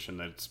corporation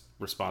that's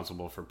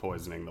responsible for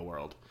poisoning the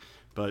world.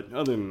 But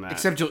other than that,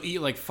 except you'll eat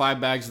like 5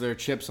 bags of their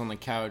chips on the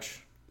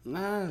couch.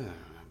 Nah,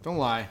 don't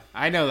lie.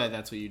 I know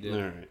that's what you did.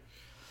 All right,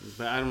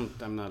 but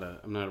I'm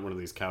not one of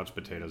these couch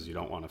potatoes you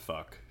don't want to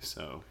fuck.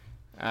 So.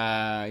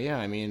 Yeah.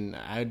 I mean,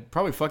 I'd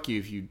probably fuck you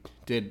if you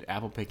did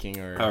apple picking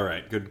or. All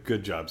right.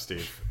 Good job,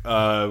 Steve.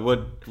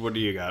 What do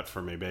you got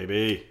for me,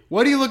 baby?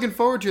 What are you looking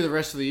forward to the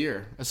rest of the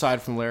year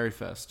aside from Larry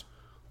Fest?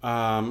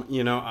 I am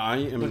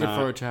looking not...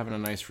 forward to having a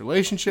nice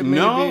relationship, maybe?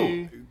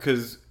 No,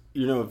 because,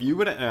 if you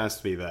would have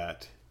asked me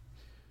that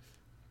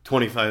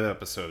 25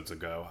 episodes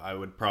ago, I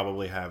would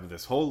probably have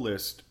this whole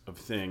list of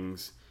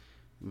things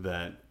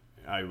that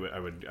I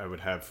would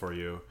have for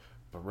you.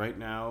 But right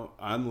now,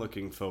 I'm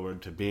looking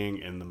forward to being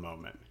in the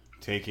moment,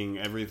 taking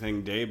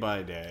everything day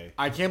by day.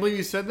 I can't believe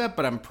you said that,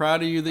 but I'm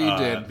proud of you that you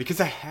did.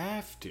 Because I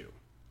have to.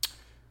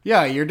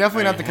 Yeah, you're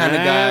definitely not the kind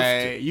of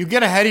guy. You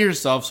get ahead of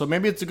yourself, so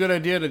maybe it's a good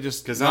idea to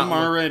just... Because I'm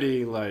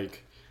already,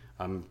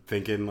 I'm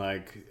thinking,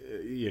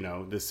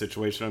 this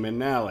situation I'm in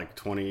now,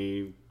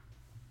 20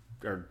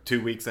 or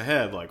 2 weeks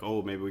ahead.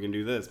 Maybe we can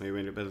do this. Maybe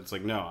we can do... But it's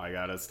no, I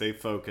got to stay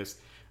focused.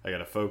 I got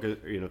to focus,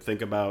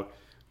 think about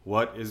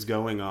what is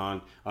going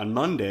on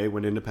Monday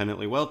when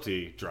Independently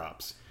Wealthy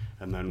drops.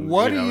 And then,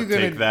 what are you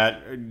gonna take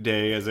that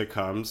day as it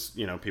comes.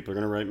 People are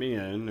going to write me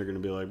in. They're going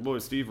to be like, boy,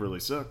 Steve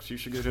really sucks. You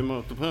should get him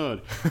off the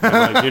pod.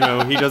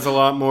 I'm he does a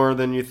lot more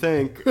than you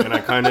think, and I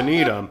kind of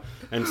need him,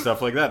 and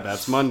stuff like that.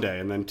 That's Monday.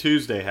 And then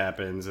Tuesday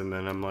happens, and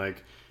then I'm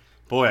like,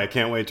 boy, I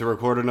can't wait to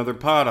record another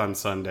pod on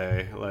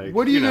Sunday.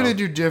 What are you going to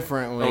do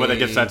differently? Oh, but I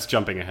guess that's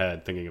jumping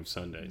ahead, thinking of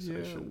Sunday. So yeah.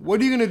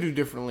 What are you going to do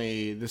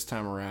differently this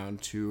time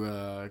around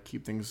to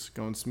keep things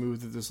going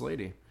smooth with this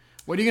lady?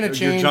 What are you going to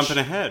change? You're jumping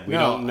ahead. We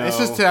don't know. It's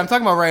just I'm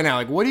talking about right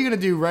now. What are you going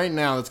to do right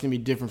now that's going to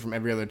be different from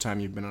every other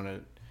time you've been on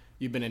it?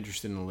 You've been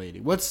interested in a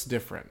lady. What's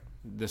different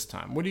this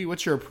time?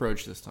 What's your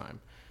approach this time?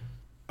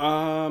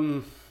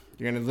 You're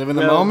going to live in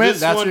the moment.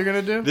 That's what you're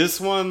going to do. This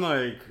one,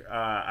 I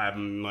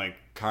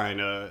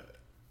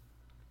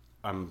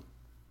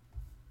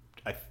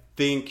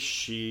think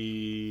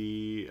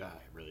she. I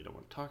really don't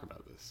want to talk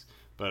about this,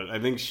 but I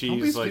think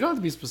she's you don't have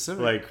to be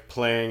specific.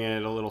 Playing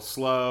it a little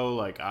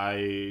slow.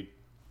 I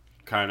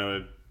kind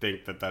of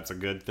think that's a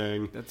good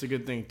thing. That's a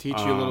good thing. Teach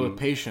you a little bit of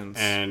patience.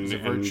 And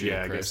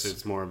I guess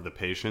it's more of the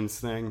patience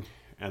thing,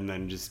 and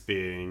then just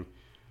being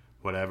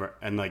whatever.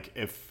 And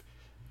if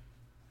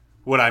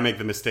what I make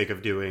the mistake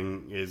of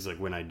doing is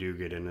when I do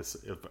get into,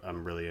 if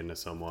I'm really into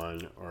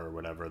someone or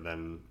whatever,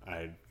 then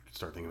I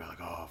start thinking about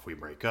if we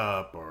break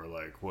up or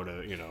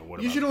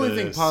what you should only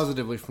think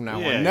positively from now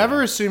on.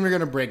 Never assume you're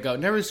going to break up.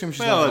 Never assume she's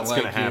not going to like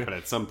you. Well, it's going to happen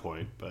at some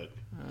point, but.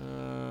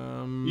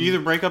 You either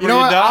break up or you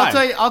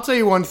die. I'll tell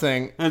you one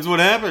thing. That's what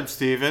happens,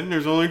 Steven.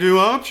 There's only two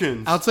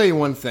options. I'll tell you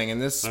one thing,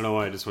 and this... I don't know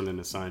why I just went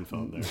into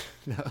Seinfeld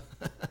there.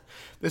 No.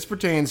 This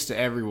pertains to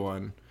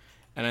everyone,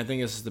 and I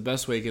think this is the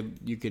best way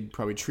you could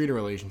probably treat a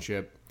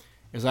relationship,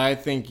 is I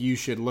think you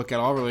should look at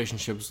all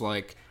relationships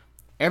like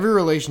every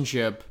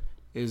relationship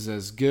is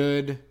as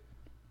good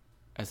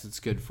as it's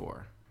good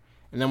for.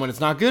 And then when it's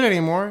not good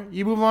anymore,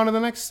 you move on to the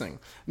next thing.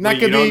 And that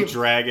could don't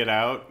drag it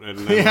out. And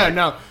then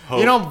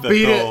you don't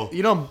beat it.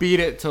 You don't beat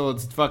it till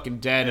it's fucking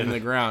dead in the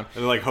ground.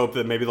 And hope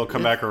that maybe they'll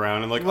come back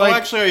around and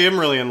actually I am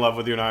really in love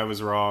with you and I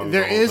was wrong.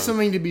 There is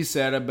something to be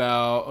said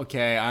about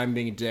I'm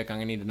being a dick. I'm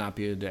gonna need to not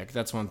be a dick.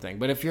 That's one thing.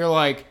 But if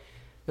you're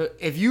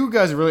if you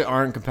guys really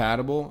aren't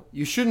compatible,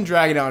 you shouldn't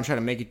drag it out and try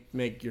to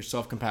make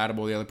yourself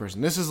compatible with the other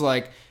person. This is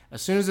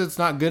as soon as it's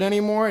not good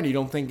anymore and you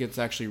don't think it's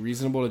actually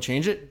reasonable to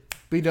change it,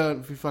 be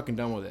fucking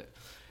done with it.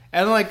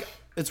 And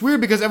it's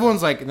weird because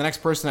everyone's the next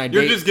person I date.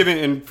 You're just giving,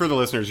 and for the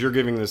listeners, you're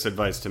giving this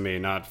advice to me,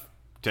 not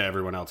to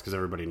everyone else, because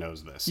everybody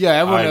knows this. Yeah,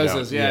 everyone knows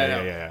this.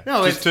 Yeah.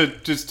 No,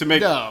 just to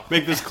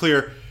make this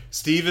clear,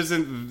 Steve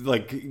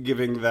isn't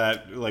giving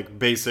that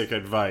basic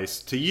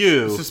advice to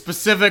you. It's a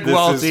specific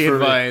wealthy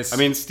advice. I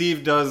mean,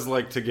 Steve does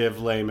like to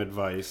give lame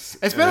advice.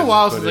 It's been a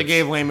while since I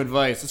gave lame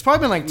advice. It's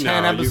probably been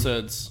 10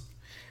 episodes.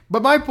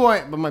 But my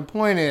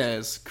point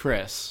is,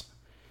 Chris,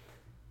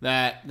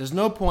 that there's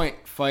no point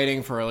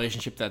fighting for a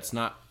relationship that's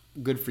not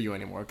good for you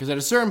anymore. Because at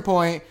a certain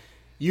point,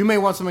 you may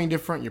want something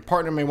different, your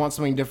partner may want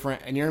something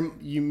different, and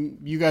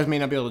you guys may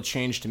not be able to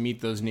change to meet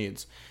those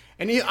needs.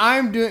 And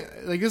I'm doing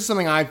this is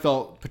something I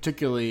felt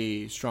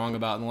particularly strong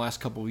about in the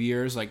last couple of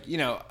years.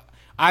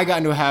 I got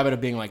into a habit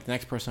of being the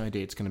next person I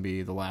date is going to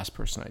be the last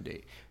person I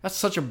date. That's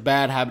such a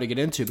bad habit to get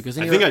into because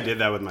then I think I did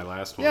that with my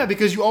last one. Yeah,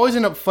 because you always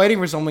end up fighting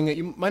for something that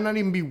you might not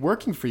even be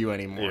working for you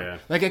anymore.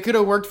 Yeah. It could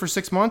have worked for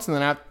 6 months and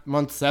then at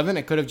month 7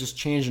 it could have just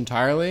changed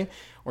entirely,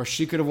 or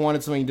she could have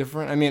wanted something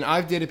different. I mean,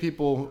 I've dated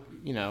people,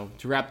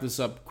 to wrap this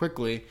up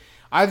quickly,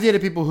 I've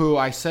dated people who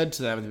I said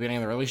to them at the beginning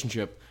of the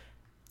relationship,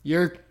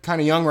 you're kind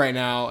of young right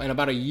now, in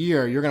about a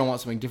year you're going to want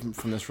something different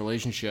from this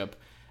relationship.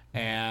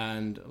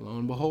 And lo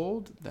and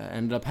behold, that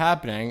ended up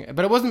happening.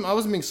 But I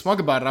wasn't being smug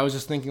about it. I was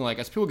just thinking,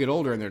 as people get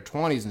older in their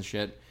 20s and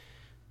shit,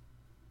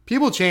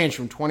 people change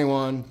from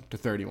 21 to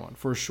 31,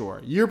 for sure.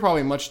 You're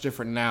probably much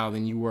different now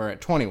than you were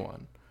at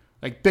 21.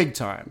 Big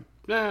time.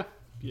 Yeah,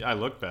 I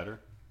look better.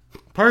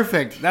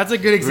 Perfect. That's a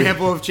good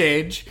example of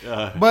change.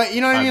 But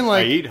you know what I mean?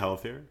 I eat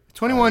healthier.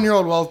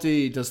 21-year-old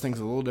Welty does things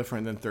a little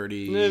different than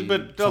 30.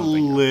 But a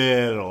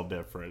little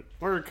different.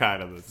 We're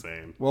kind of the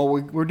same. Well,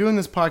 we're doing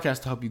this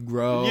podcast to help you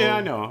grow. Yeah,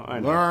 I know.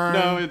 Learn.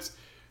 No, it's...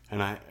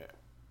 And I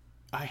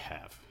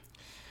have.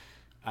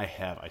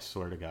 I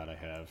swear to God, I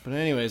have. But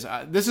anyways,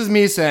 this is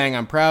me saying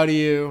I'm proud of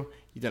you.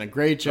 You've done a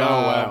great job.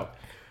 Oh, wow.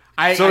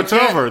 It's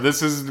over.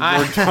 This is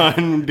we're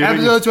done.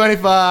 Episode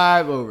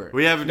 25 over.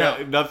 We have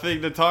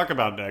nothing to talk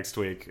about next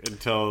week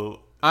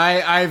until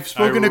I've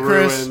spoken to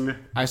Chris.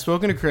 I've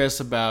spoken to Chris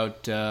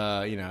about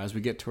as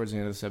we get towards the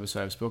end of this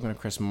episode. I've spoken to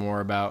Chris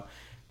more about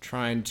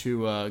trying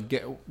to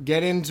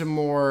get into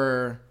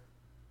more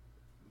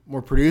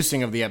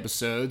producing of the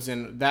episodes,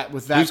 and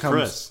who's comes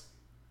Chris?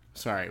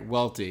 Sorry,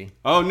 Welty.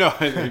 Oh no,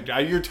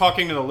 you're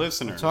talking to the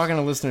listeners. I'm talking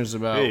to listeners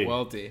about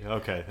Welty.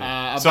 Okay.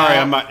 Sorry,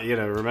 I'm not.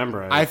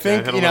 Remember. I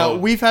think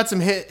we've had some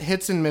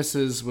hits and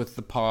misses with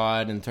the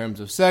pod in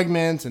terms of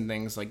segments and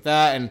things like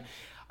that, and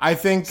I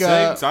think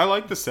segs. I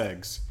like the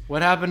segs.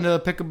 What happened to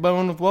Pick a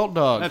Bone with Welt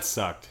Dog? That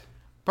sucked.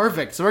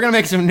 Perfect. So we're gonna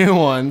make some new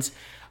ones.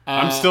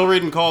 I'm still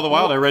reading Call of the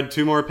Wild. I read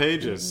 2 more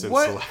pages since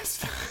the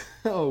last time.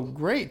 Oh,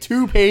 great.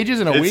 2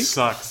 pages in a week? It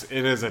sucks.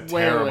 It is a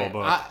terrible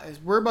book.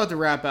 We're about to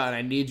wrap out, and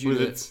I need you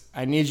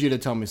to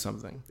tell me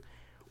something.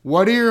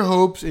 What are your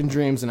hopes and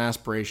dreams and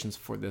aspirations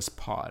for this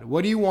pod?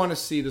 What do you want to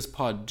see this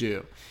pod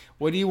do?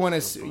 What do you want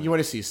to see? You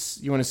want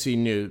to see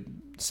new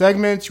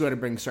segments? You want to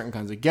bring certain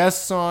kinds of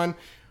guests on?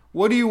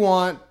 What do you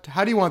want?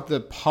 How do you want the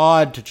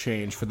pod to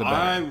change for the better?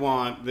 I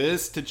want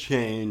this to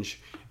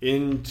change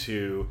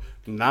into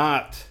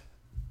not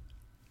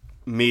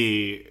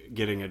me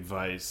getting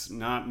advice,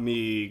 not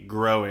me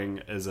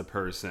growing as a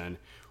person,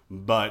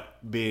 but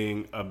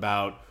being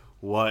about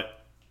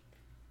what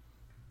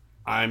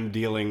I'm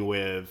dealing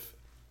with,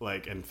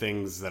 and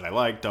things that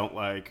I don't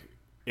like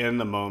in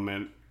the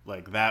moment,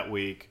 that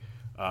week.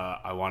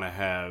 I want to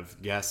have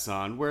guests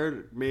on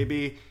where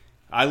maybe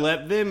I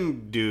let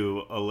them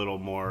do a little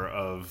more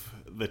of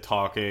the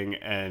talking,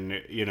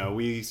 and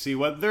we see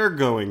what they're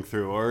going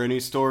through or any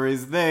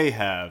stories they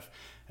have.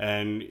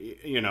 And,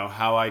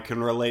 how I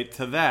can relate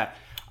to that.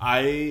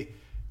 I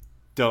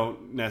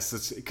don't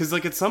necessarily... Because,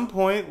 at some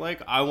point,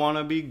 I want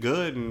to be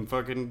good and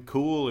fucking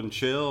cool and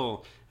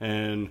chill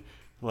and,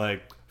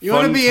 you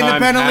want to be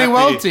independently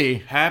wealthy.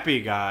 Happy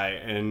guy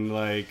and,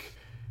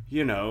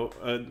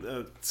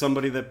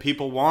 somebody that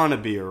people want to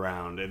be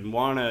around and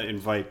want to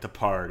invite to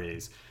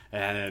parties.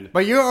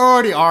 But you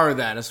already are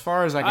that, as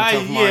far as I can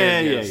tell from my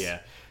ideas.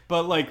 Yeah.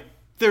 But,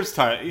 there's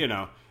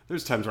time,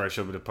 There's times where I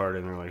show up at a party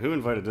and they're like, "Who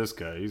invited this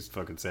guy? He's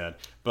fucking sad."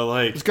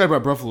 But this guy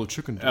brought buffalo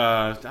chicken.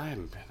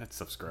 That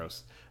stuff's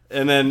gross.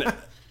 And then,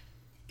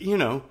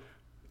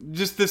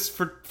 just this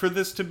for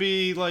this to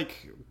be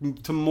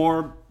to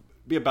more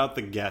be about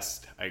the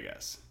guest, I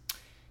guess.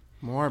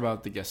 More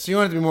about the guest. So you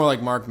want it to be more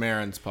like Mark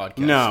Maron's podcast?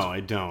 No, I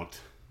don't.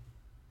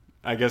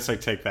 I guess I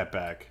take that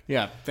back.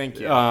 Yeah, thank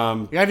you. You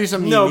gotta do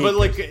something. No,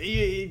 unique.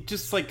 But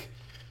just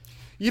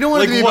you don't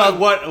want to be about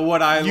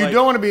what I. You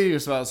don't want to be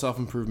just about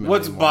self-improvement.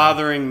 What's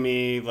bothering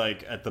me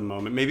at the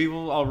moment? Maybe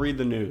I'll read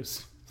the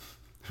news,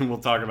 and we'll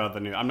talk about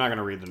the news. I'm not going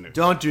to read the news.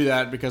 Don't do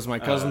that because my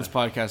cousin's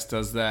podcast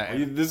does that.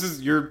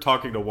 You're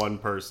talking to one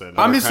person.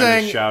 I'm just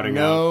saying shouting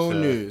no out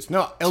news.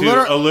 No, a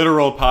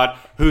literal pod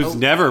who's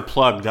never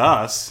plugged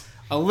us.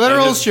 A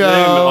literal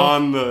show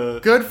on the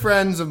good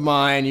friends of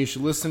mine. You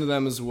should listen to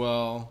them as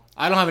well.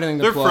 I don't have anything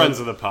to plug. They're friends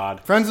of the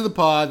pod. Friends of the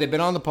pod. They've been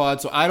on the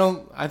pod, so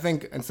I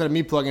think instead of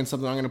me plugging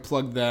something, I'm going to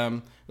plug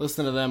them.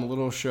 Listen to them. A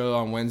little show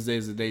on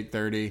Wednesdays at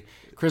 8:30.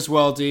 Chris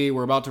Welty,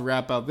 we're about to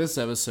wrap out this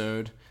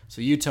episode,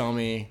 so you tell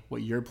me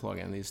what you're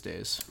plugging these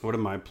days. What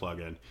am I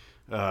plugging?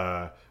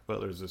 Well,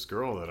 there's this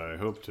girl that I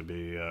hope to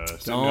be... yeah. I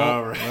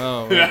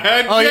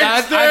thought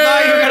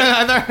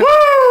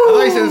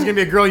you said it was going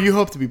to be a girl you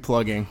hope to be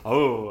plugging.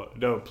 Oh,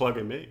 no,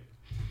 plugging me.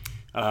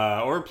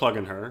 Or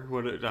plugging her.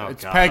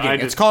 It's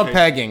pegging. It's called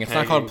pegging. It's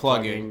not called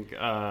plugging.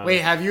 Wait,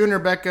 have you and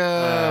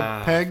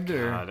Rebecca pegged?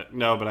 Or? God.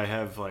 No, but I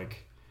have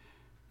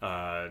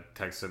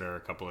texted her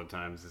a couple of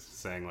times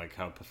saying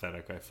how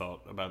pathetic I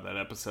felt about that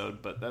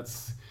episode. But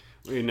that's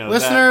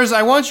listeners.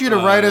 I want you to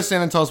write us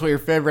in and tell us what your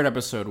favorite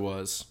episode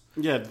was.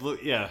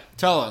 Yeah.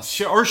 Tell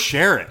us or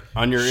share it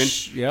on your.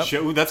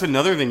 Yep. That's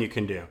another thing you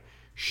can do.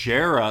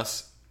 Share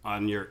us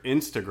on your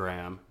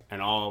Instagram,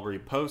 and I'll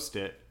repost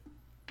it.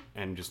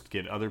 And just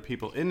get other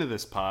people into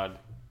this pod,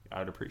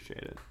 I'd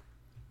appreciate it.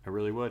 I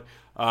really would.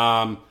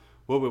 What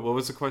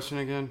was the question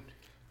again?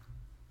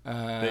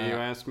 That you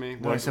asked me?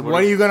 I said,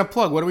 what are you going to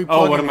plug? What are we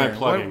plugging? Oh, what am I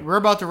plugging? We're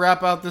about to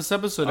wrap out this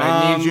episode.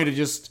 I need you to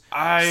just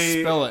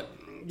spell it.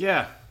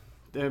 Yeah.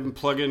 I'm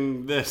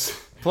plugging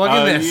this.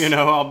 Plugging this.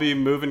 I'll be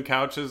moving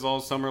couches all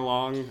summer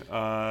long.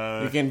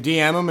 You can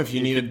DM them if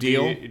you need a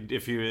deal.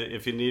 If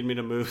you need me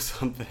to move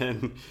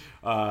something.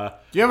 Do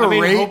you have a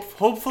rate?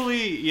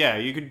 Hopefully, yeah.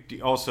 You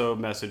could also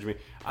message me.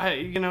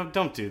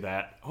 Don't do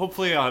that.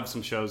 Hopefully, I'll have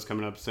some shows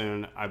coming up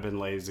soon. I've been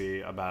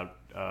lazy about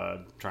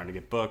trying to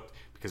get booked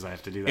because I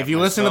have to do that. If you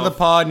listen to the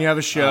pod and you have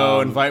a show,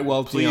 invite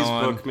Welty on.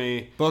 Please book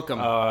me. Book them.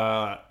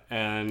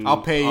 And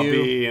I'll pay you. I'll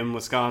be in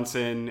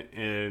Wisconsin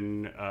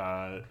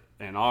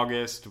in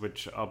August,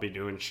 which I'll be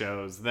doing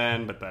shows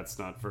then, but that's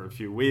not for a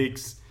few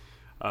weeks.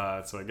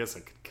 So I guess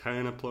I could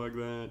kind of plug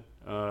that.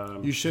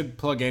 You should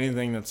plug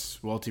anything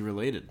that's Welty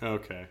related.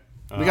 Okay.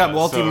 We got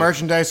Welty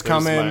merchandise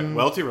coming.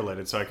 Welty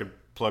related, so I could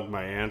plug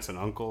my aunts and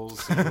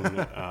uncles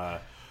and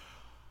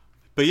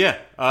But yeah,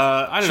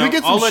 I don't know. we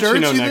get some I'll let you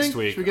shirts, know you next think?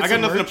 week. Should we get I got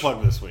some nothing merch? to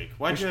plug this week.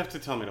 Why'd you have to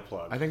tell me to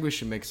plug? I think we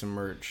should make some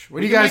merch. What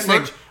We do you can guys make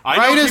think? merch. I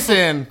know Write us people-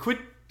 in. Quit.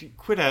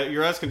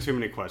 You're asking too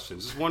many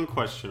questions. Just one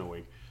question a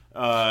week.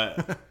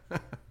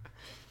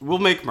 We'll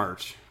make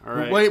merch. All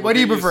right. What do you We'll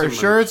get prefer, some merch.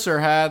 shirts or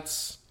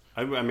hats?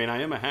 I mean,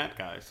 I am a hat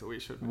guy, so we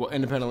should. Well,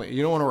 independently,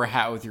 you don't want to wear a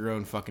hat with your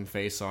own fucking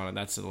face on it.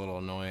 That's a little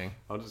annoying.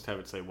 I'll just have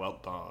it say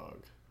Welt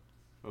Dog.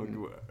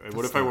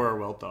 What if I wear a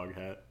Welt Dog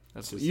hat?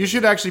 You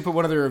should actually put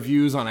one of the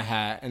reviews on a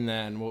hat, and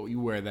then you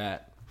wear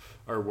that.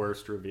 Our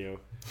worst review.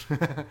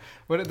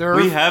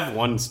 We have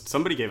one.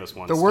 Somebody gave us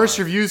one. The worst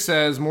review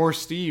says more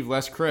Steve,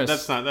 less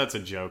Chris. That's a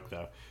joke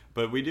though.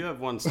 But we do have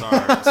 1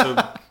 star.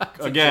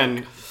 So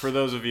again, for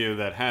those of you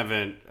that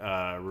haven't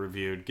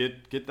reviewed,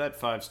 get that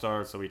 5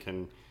 stars so we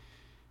can,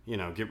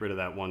 get rid of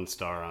that 1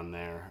 star on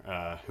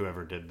there.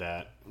 Whoever did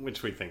that,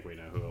 which we think we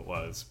know who it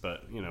was,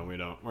 but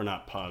we're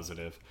not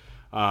positive.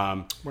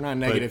 We're not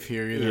negative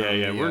here either.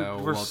 Yeah.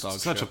 We're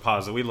such a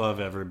positive. We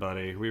love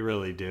everybody. We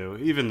really do.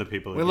 Even the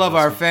people. We love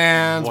our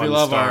fans. We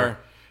love I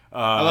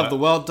love the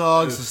Welt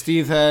Dogs, the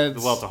Steve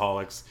Heads, the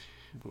Weltaholics.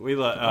 We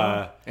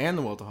love and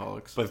the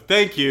Weltaholics. But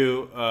thank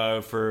you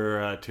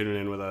for tuning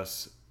in with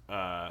us.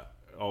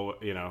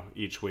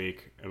 Each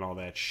week and all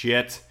that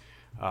shit.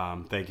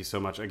 Thank you so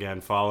much.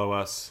 Again, follow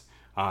us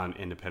on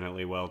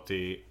Independently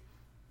Welty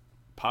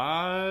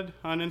Pod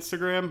on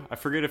Instagram. I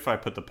forget if I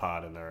put the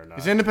pod in there or not.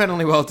 It's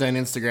Independently Welty on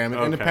Instagram.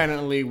 It's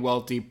Independently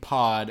Welty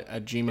Pod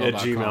at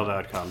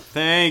gmail.com.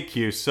 Thank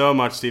you so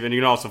much, Steven.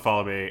 You can also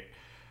follow me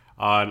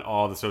on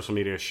all the social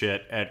media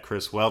shit at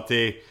Chris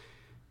Welty.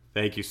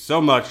 Thank you so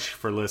much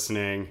for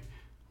listening.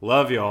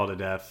 Love you all to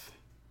death.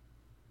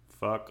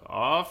 Fuck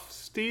off,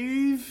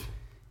 Steve.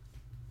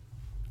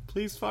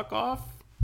 Please fuck off.